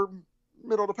 but they were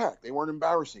middle of the pack. They weren't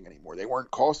embarrassing anymore. They weren't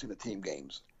costing the team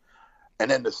games. And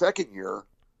then the second year,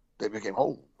 they became,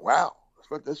 wow,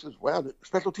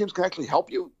 special teams can actually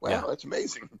help you. Wow, yeah. That's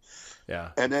amazing.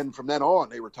 Yeah. And then from then on,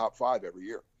 they were top 5 every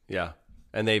year. Yeah.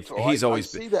 And he's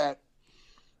always been. I see that,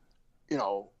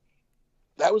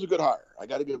 that was a good hire. I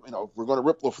got to give, if we're going to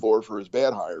rip LaFleur for his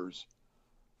bad hires,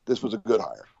 this was a good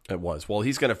hire. It was. Well,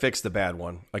 he's going to fix the bad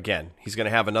one again. He's going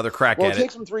to have another crack at it. Well, it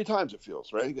takes him 3 times, it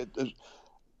feels, right?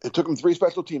 It took him 3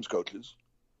 special teams coaches.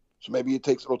 So maybe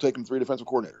it'll take him 3 defensive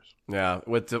coordinators. Yeah.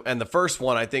 And the first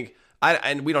one, I think,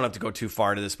 and we don't have to go too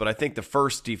far into this, but I think the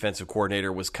first defensive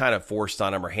coordinator was kind of forced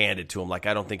on him or handed to him. Like,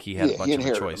 I don't think he had much of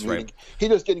a choice, right? He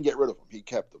just didn't get rid of him. He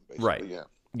kept them, basically. Right. Yeah.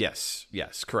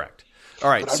 Yes, correct. All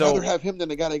right, but I'd rather have him than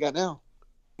the guy they got now.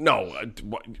 No,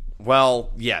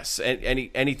 well, yes.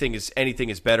 Anything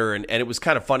is better, and it was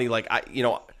kind of funny. Like,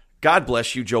 God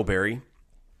bless you, Joe Barry,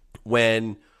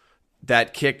 when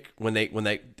that kick,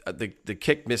 the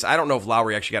kick missed. I don't know if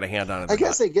Lowry actually got a hand on it. I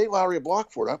guess they gave Lowry a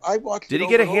block for it. I watched. Did he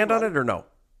get a hand on it or no?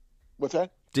 What's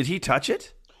that? Did he touch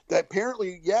it?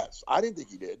 Apparently, yes. I didn't think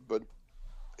he did, but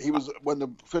He was when the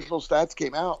official stats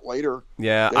came out later.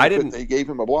 Yeah, They gave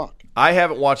him a block. I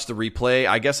haven't watched the replay.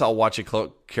 I guess I'll watch it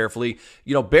carefully.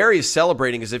 Barry is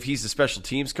celebrating as if he's the special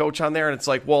teams coach on there, and it's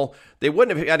like, well, they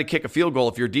wouldn't have had to kick a field goal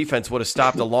if your defense would have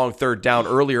stopped a long third down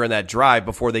earlier in that drive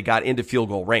before they got into field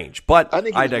goal range. But I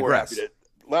think I digress.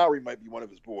 Lowry might be one of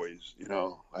his boys.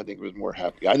 I think he was more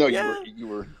happy. I know you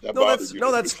were.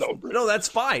 That's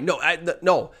fine.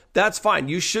 No, that's fine.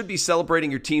 You should be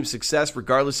celebrating your team's success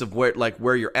regardless of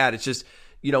where you're at. It's just,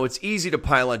 it's easy to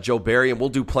pile on Joe Barry, and we'll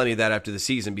do plenty of that after the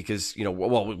season because, we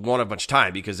won't have much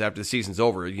time because after the season's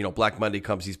over, Black Monday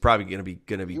comes, he's probably going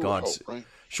to be gone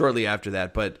shortly after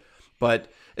that.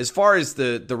 But as far as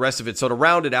the rest of it, so to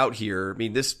round it out here, I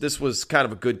mean, this was kind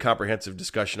of a good comprehensive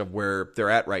discussion of where they're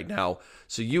at right now.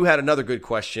 So you had another good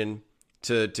question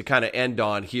to kind of end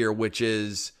on here, which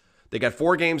is they got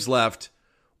 4 games left.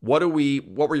 What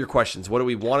were your questions? What do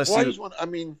we want to see?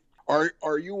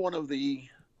 Are you one of the,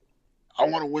 I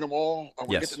want to win them all. I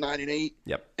want to get to 9-8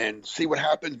 and see what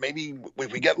happens. Maybe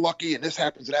if we get lucky and this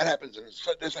happens and that happens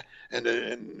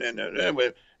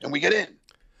and we get in.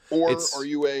 Or are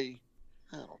you I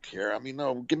don't care.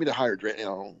 No, give me the higher grade.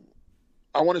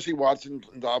 I want to see Watson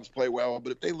and Dobbs play well,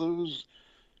 but if they lose,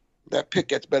 that pick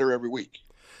gets better every week.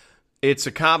 It's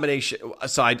a combination.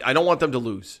 So I don't want them to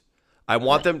lose. I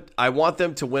want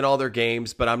them to win all their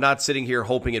games, but I'm not sitting here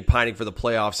hoping and pining for the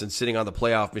playoffs and sitting on the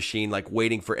playoff machine, like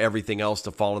waiting for everything else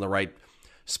to fall in the right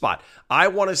spot. I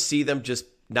want to see them just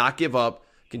not give up,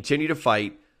 continue to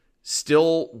fight,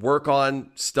 still work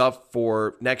on stuff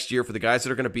for next year for the guys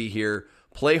that are going to be here,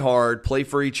 play hard, play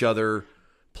for each other,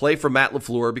 play for Matt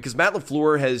LaFleur, because Matt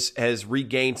LaFleur has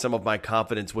regained some of my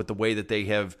confidence with the way that they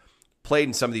have played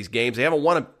in some of these games. They haven't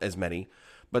won as many,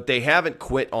 but they haven't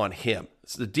quit on him.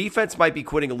 So the defense might be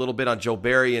quitting a little bit on Joe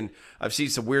Barry, and I've seen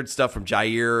some weird stuff from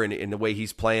Jair and the way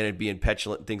he's playing and being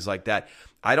petulant and things like that.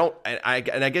 I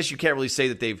guess you can't really say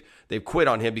that they've quit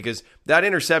on him because that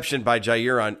interception by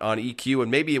Jair on EQ, and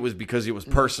maybe it was because it was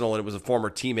personal and it was a former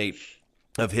teammate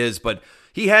of his, but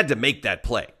he had to make that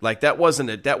play. Like that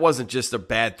wasn't just a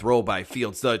bad throw by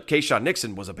Fields. The Keyshawn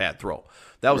Nixon was a bad throw.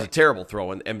 That was a terrible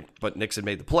throw, but Nixon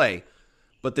made the play.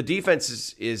 But the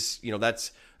defense is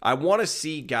I want to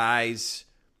see guys.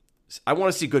 I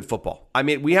want to see good football.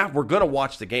 We're going to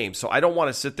watch the game, so I don't want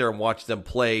to sit there and watch them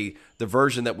play the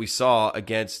version that we saw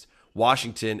against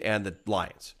Washington and the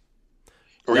Lions.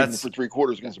 Or even for 3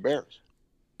 quarters against the Bears.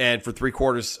 And for 3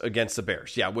 quarters against the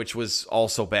Bears, which was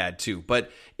also bad too. But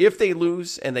if they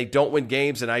lose and they don't win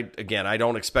games, and I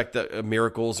don't expect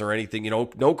miracles or anything.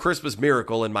 No Christmas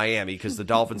miracle in Miami because the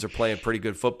Dolphins are playing pretty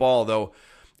good football,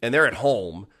 and they're at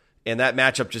home, and that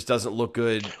matchup just doesn't look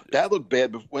good. That looked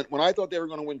bad. When I thought they were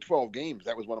going to win 12 games,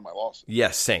 that was one of my losses.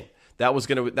 Yes, same. That was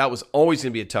always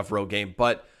going to be a tough road game.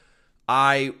 But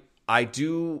if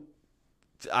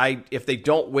they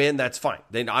don't win, that's fine.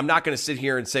 Then I'm not going to sit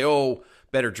here and say, oh,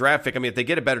 better draft pick. If they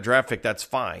get a better draft pick, that's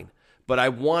fine. But I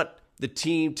want the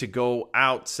team to go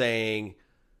out saying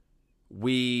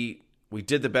we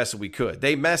did the best that we could.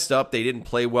 They messed up. They didn't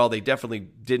play well. They definitely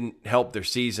didn't help their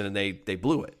season, and they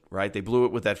blew it, right? They blew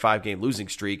it with that 5-game losing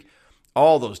streak.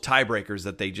 All those tiebreakers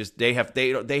that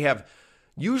they have.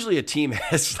 Usually a team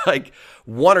has like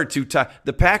 1 or 2 tie.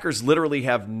 The Packers literally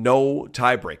have no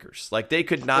tiebreakers. Like they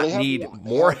could not need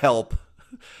more help.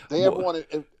 They have one.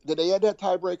 Did they add that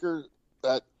tiebreaker?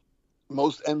 That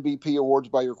most MVP awards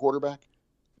by your quarterback?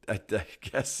 I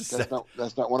guess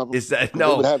that's not one of them. Is that no?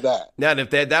 They would have that. Now, if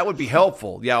that would be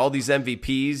helpful. Yeah, all these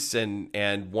MVPs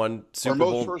and one Super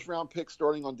Bowl. Most first-round picks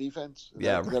starting on defense. Is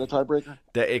that a tiebreaker?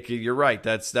 You're right.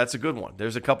 That's a good one.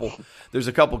 There's a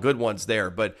couple good ones there.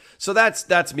 But so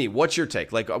that's me. What's your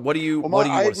take? Like, what do you?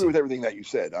 I agree with everything that you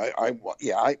said.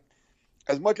 I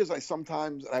as much as I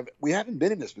sometimes we haven't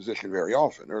been in this position very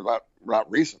often, or not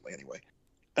recently anyway.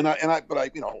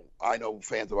 I know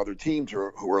fans of other teams who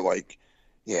are like,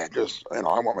 I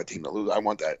want my team to lose. I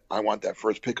want that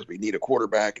first pick because we need a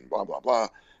quarterback and blah blah blah.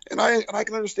 And I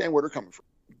can understand where they're coming from,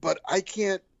 but I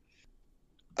can't.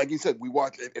 Like you said, we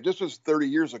watched. If this was 30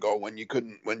 years ago when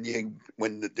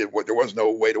there was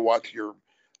no way to watch your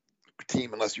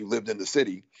team unless you lived in the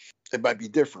city, it might be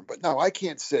different. But no, I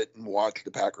can't sit and watch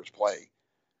the Packers play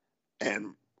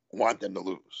and want them to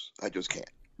lose. I just can't.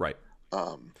 Right.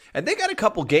 And they got a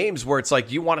couple games where it's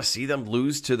like you want to see them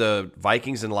lose to the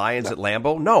Vikings and Lions at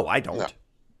Lambeau. No, I don't.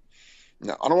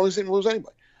 No, I don't want to see them lose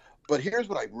anybody. But here's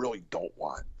what I really don't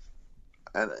want.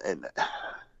 And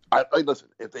I listen.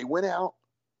 If they win out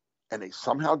and they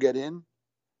somehow get in,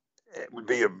 it would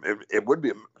be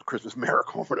a Christmas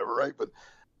miracle or whatever, right?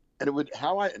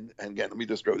 And again, let me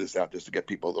just throw this out just to get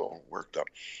people a little worked up.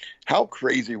 How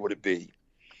crazy would it be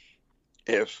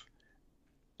if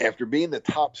after being the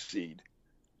top seed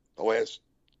the last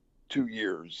 2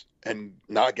 years and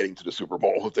not getting to the Super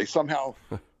Bowl, if they somehow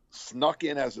snuck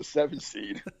in as a 7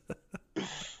 seed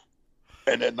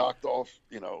and then knocked off,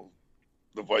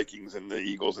 the Vikings and the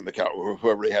Eagles and the Cowboys,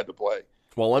 whoever they had to play.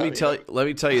 Well, let me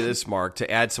tell you this, Mark,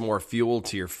 to add some more fuel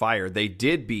to your fire. They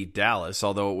did beat Dallas,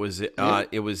 although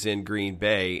it was in Green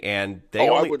Bay, and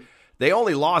they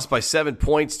only lost by 7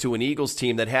 points to an Eagles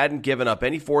team that hadn't given up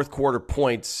any fourth quarter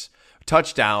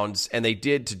touchdowns, and they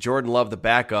did to Jordan Love, the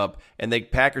backup, and the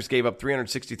Packers gave up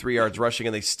 363 yards rushing,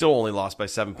 and they still only lost by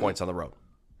 7 points on the road.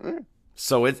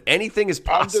 So anything is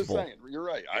possible. I'm just saying, you're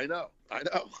right. I know.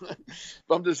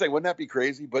 But I'm just saying, wouldn't that be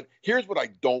crazy? But here's what I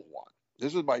don't want.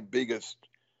 This is my biggest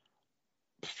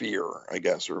fear, I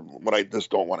guess, or what I just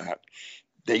don't want to happen.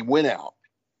 They win out.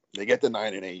 They get to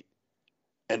 9-8,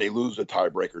 and they lose the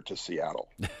tiebreaker to Seattle.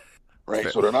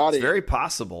 Right? So they're not in. It's very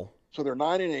possible. So they're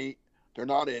 9-8. They're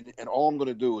not in, and all I'm going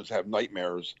to do is have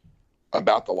nightmares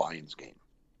about the Lions game,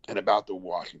 and about the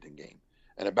Washington game,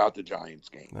 and about the Giants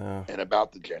game, and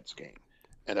about the Jets game,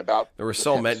 and about there were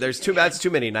so many. That's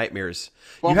too many nightmares.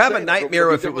 Well, you have a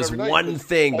nightmare if it was one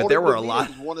thing, but there were a lot.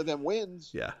 One of them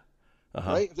wins. Yeah.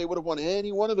 Right. If they would have won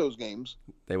any one of those games,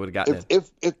 they would have gotten it.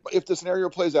 If the scenario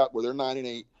plays out where they're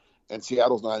 9-8 and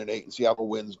Seattle's 9-8 and Seattle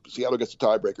wins, Seattle gets the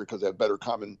tiebreaker because they have better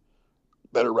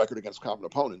record against common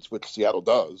opponents, which Seattle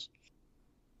does.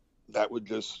 That would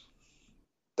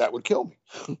kill me.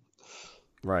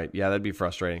 Right. Yeah, that'd be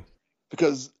frustrating.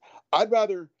 Because I'd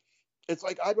rather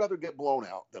get blown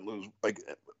out than lose. Like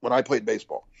when I played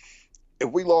baseball, if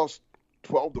we lost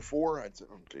 12-4, I'd say,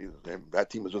 oh, geez, that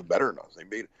team was just better than us. They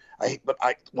beat.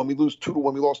 When we lost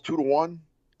 2-1,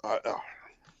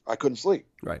 I couldn't sleep.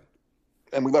 Right.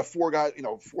 And we left four guys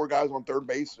on third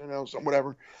base, some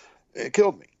whatever. It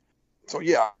killed me. So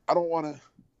yeah, I don't want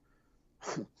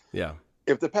to. Yeah.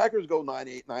 If the Packers go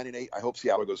 9-8, I hope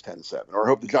Seattle goes 10-7, or I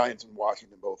hope the Giants and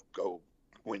Washington both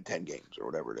win 10 games or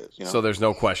whatever it is. So there's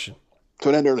no question.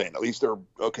 So then they're in. At least they're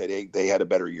okay. They had a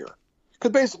better year.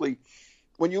 Because basically,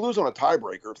 when you lose on a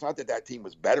tiebreaker, it's not that team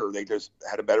was better. They just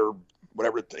had a better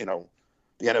whatever. The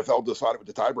NFL decided what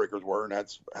the tiebreakers were, and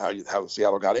that's how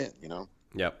Seattle got in.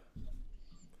 Yep.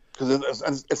 Because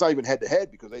it's not even head to head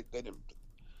because they didn't.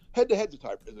 Head to head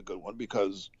is a good one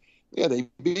because they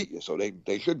beat you, so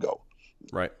they should go.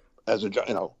 Right.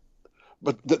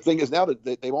 But the thing is now that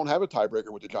they won't have a tiebreaker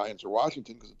with the Giants or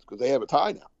Washington because they have a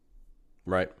tie now.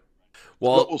 Right.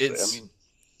 Well, it's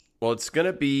going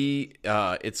to be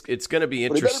it's going to be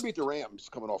interesting. They better beat the Rams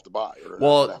coming off the bye. Or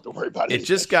not have to worry about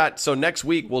it. So next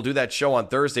week we'll do that show on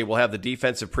Thursday. We'll have the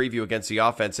defensive preview against the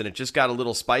offense, and it just got a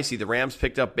little spicy. The Rams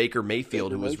picked up Baker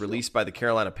Mayfield, who was released by the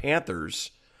Carolina Panthers.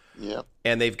 Yeah.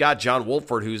 And they've got John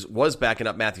Wolford, who was backing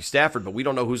up Matthew Stafford, but we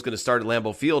don't know who's going to start at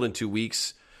Lambeau Field in 2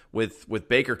 weeks with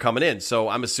Baker coming in. So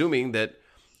I'm assuming that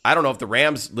I don't know if the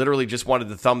Rams literally just wanted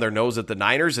to thumb their nose at the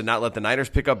Niners and not let the Niners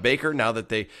pick up Baker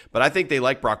but I think they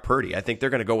like Brock Purdy. I think they're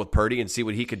going to go with Purdy and see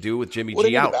what he could do with Jimmy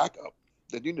G out.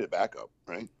 They do need a backup,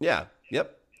 right? Yeah.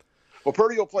 Yep. Well,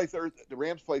 Purdy will play Thursday. The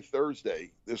Rams play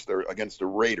Thursday against the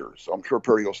Raiders. So I'm sure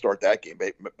Purdy will start that game.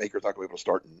 Baker's not going to be able to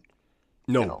start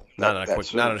not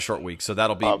in a short week. So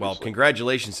that'll be obviously. Well,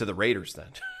 congratulations to the Raiders then.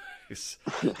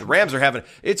 The Rams are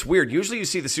it's weird. Usually you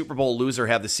see the Super Bowl loser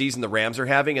have the season the Rams are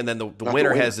having, and then the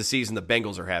winner has the season the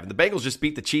Bengals are having. The Bengals just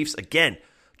beat the Chiefs again.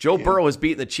 Joe Burrow has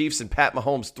beaten the Chiefs and Pat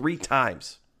Mahomes 3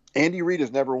 times. Andy Reid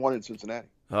has never won in Cincinnati.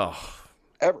 Oh.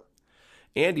 Ever.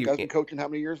 Andy has been coaching how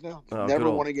many years now? Never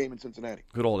won a game in Cincinnati.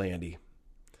 Good old Andy.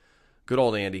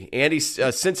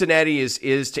 Cincinnati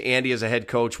is to Andy as a head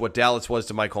coach what Dallas was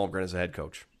to Mike Holmgren as a head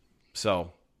coach.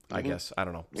 So I guess I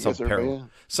don't know some parallel,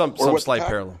 some slight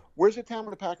parallel. Where's the town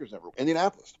where the Packers never?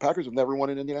 Indianapolis. The Packers have never won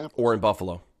in Indianapolis or in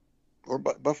Buffalo, or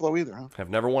Buffalo either. Huh? Have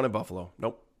never won in Buffalo.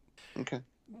 Nope. Okay.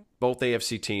 Both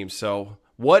AFC teams. So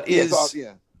so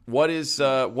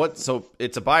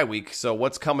it's a bye week. So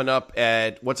what's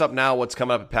up now? What's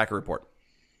coming up at Packer Report?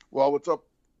 Well, what's up?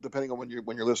 Depending on when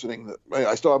you're listening,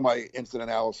 I still have my instant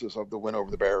analysis of the win over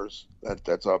the Bears.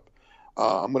 That's up.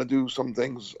 I'm going to do some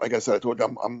things. Like I said, I told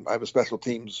you I have a special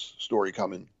teams story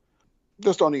coming,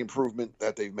 just on the improvement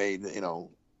that they've made.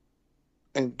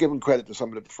 And giving credit to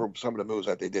for some of the moves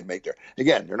that they did make there.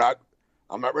 Again, they're not.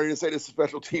 I'm not ready to say this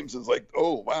special teams is like,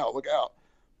 oh wow, look out,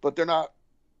 but they're not.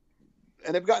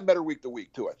 And they've gotten better week to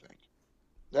week too. I think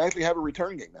they actually have a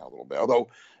return game now a little bit. Although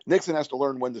Nixon has to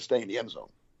learn when to stay in the end zone.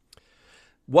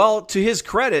 Well, to his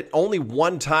credit, only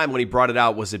one time when he brought it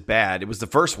out was it bad. It was the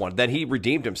first one. Then he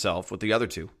redeemed himself with the other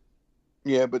 2.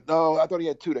 Yeah, but no, I thought he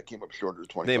had 2 that came up short of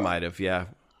 25. They might have, yeah.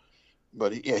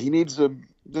 But he needs to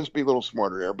just be a little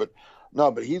smarter there. But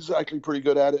No, but he's actually pretty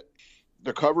good at it.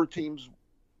 The cover teams,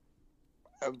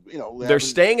 they're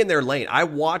staying in their lane. I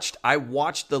watched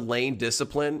the lane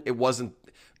discipline.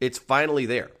 It's finally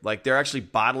there. Like, they're actually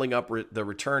bottling up the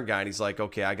return guy, and he's like,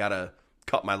 okay, I got to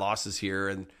cut my losses here,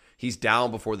 and he's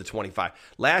down before the 25.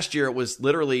 Last year, it was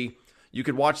literally, you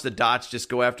could watch the dots just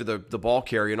go after the ball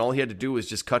carrier, and all he had to do was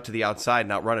just cut to the outside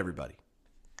and outrun everybody.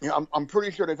 Yeah, I'm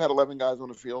pretty sure they've had 11 guys on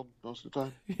the field most of the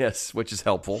time. Yes, which is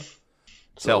helpful.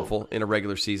 It's helpful in a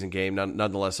regular season game,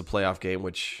 nonetheless a playoff game,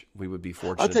 which we would be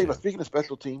fortunate. I'll tell you, speaking of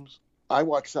special teams, I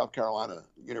watch South Carolina,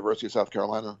 University of South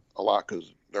Carolina, a lot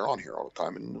because they're on here all the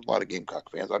time, and a lot of Gamecock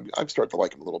fans. I've started to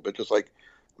like them a little bit, just like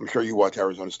I'm sure you watch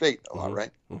Arizona State a lot,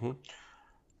 right? Mm-hmm.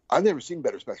 I've never seen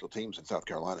better special teams than South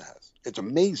Carolina has. It's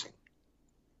amazing.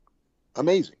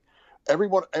 Amazing. Every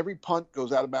punt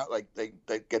goes out about, like, they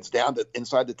gets down to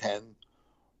inside the 10.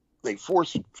 They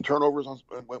force turnovers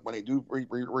when they do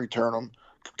return them,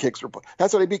 kicks or punt.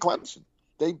 That's how they beat Clemson.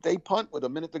 They punt with a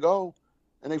minute to go,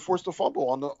 and they force the fumble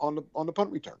on the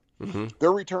punt return. Mm-hmm.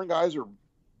 Their return guys are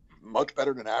much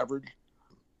better than average.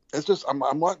 It's just I'm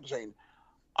not saying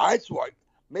I'd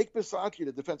make Bisaccia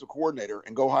the defensive coordinator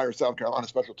and go hire South Carolina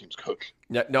special teams coach.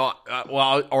 Yeah, no,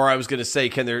 or I was going to say,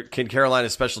 can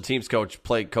Carolina's special teams coach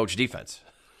coach defense?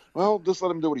 Well, just let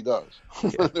him do what he does.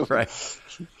 Yeah, right.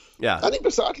 Yeah, I think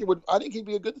Bisaccia I think he'd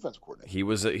be a good defensive coordinator. He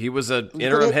was an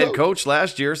interim head coach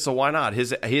last year, so why not?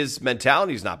 His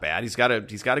mentality's not bad. He's got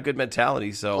a good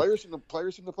mentality. So players seem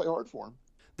to play hard for him.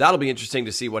 That'll be interesting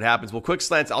to see what happens. Well, quick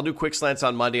slants. I'll do quick slants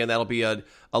on Monday, and that'll be a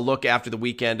look after the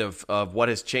weekend of what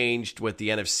has changed with the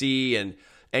NFC and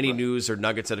any news or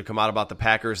nuggets that have come out about the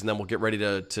Packers, and then we'll get ready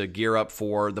to gear up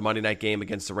for the Monday night game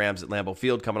against the Rams at Lambeau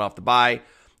Field coming off the bye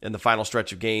and the final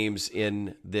stretch of games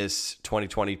in this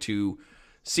 2022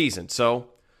 season. So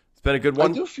it's been a good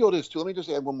one. I do feel this too. Let me just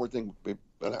add one more thing.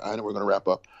 I know we're going to wrap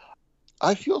up.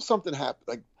 I feel something happened.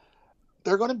 Like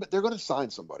they're going to sign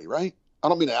somebody, right? I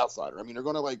don't mean an outsider. I mean they're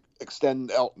going to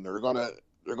extend Elton. They're going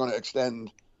to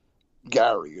extend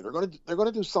Gary. They're going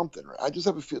to do something. Right? I just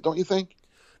have a feel. Don't you think?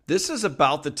 This is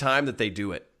about the time that they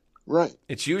do it. Right.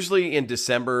 It's usually in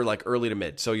December, like early to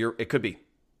mid. So it could be.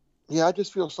 Yeah, I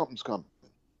just feel something's coming.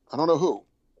 I don't know who,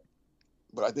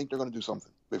 but I think they're going to do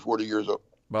something before the year's up.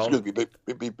 Well,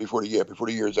 before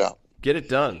the year's out. Get it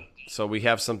done. So we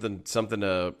have something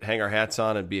to hang our hats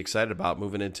on and be excited about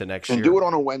moving into next year. And do it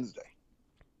on a Wednesday.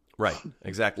 Right.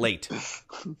 Exactly. Late.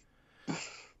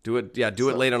 Do it. Yeah. Do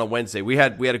it late on a Wednesday. We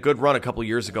had a good run a couple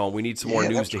years ago, and we need some more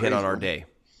news to hit on our day.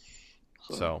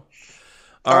 So.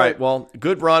 All right. Well,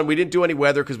 good run. We didn't do any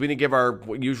weather because we didn't give our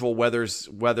usual weather and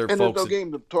folks. And there's no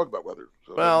game to talk about weather.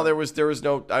 So well, there was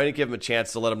no. I didn't give them a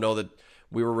chance to let them know that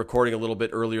we were recording a little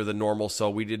bit earlier than normal, so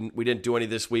we didn't do any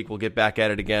this week. We'll get back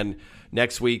at it again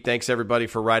next week. Thanks everybody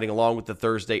for riding along with the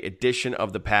Thursday edition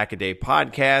of the Pack a Day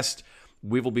podcast.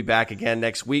 We will be back again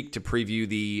next week to preview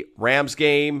the Rams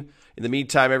game. In the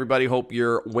meantime, everybody, hope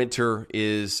your winter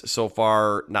is so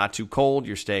far not too cold.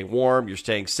 You're staying warm. You're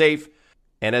staying safe.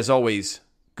 And as always,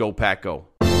 go Pack Go.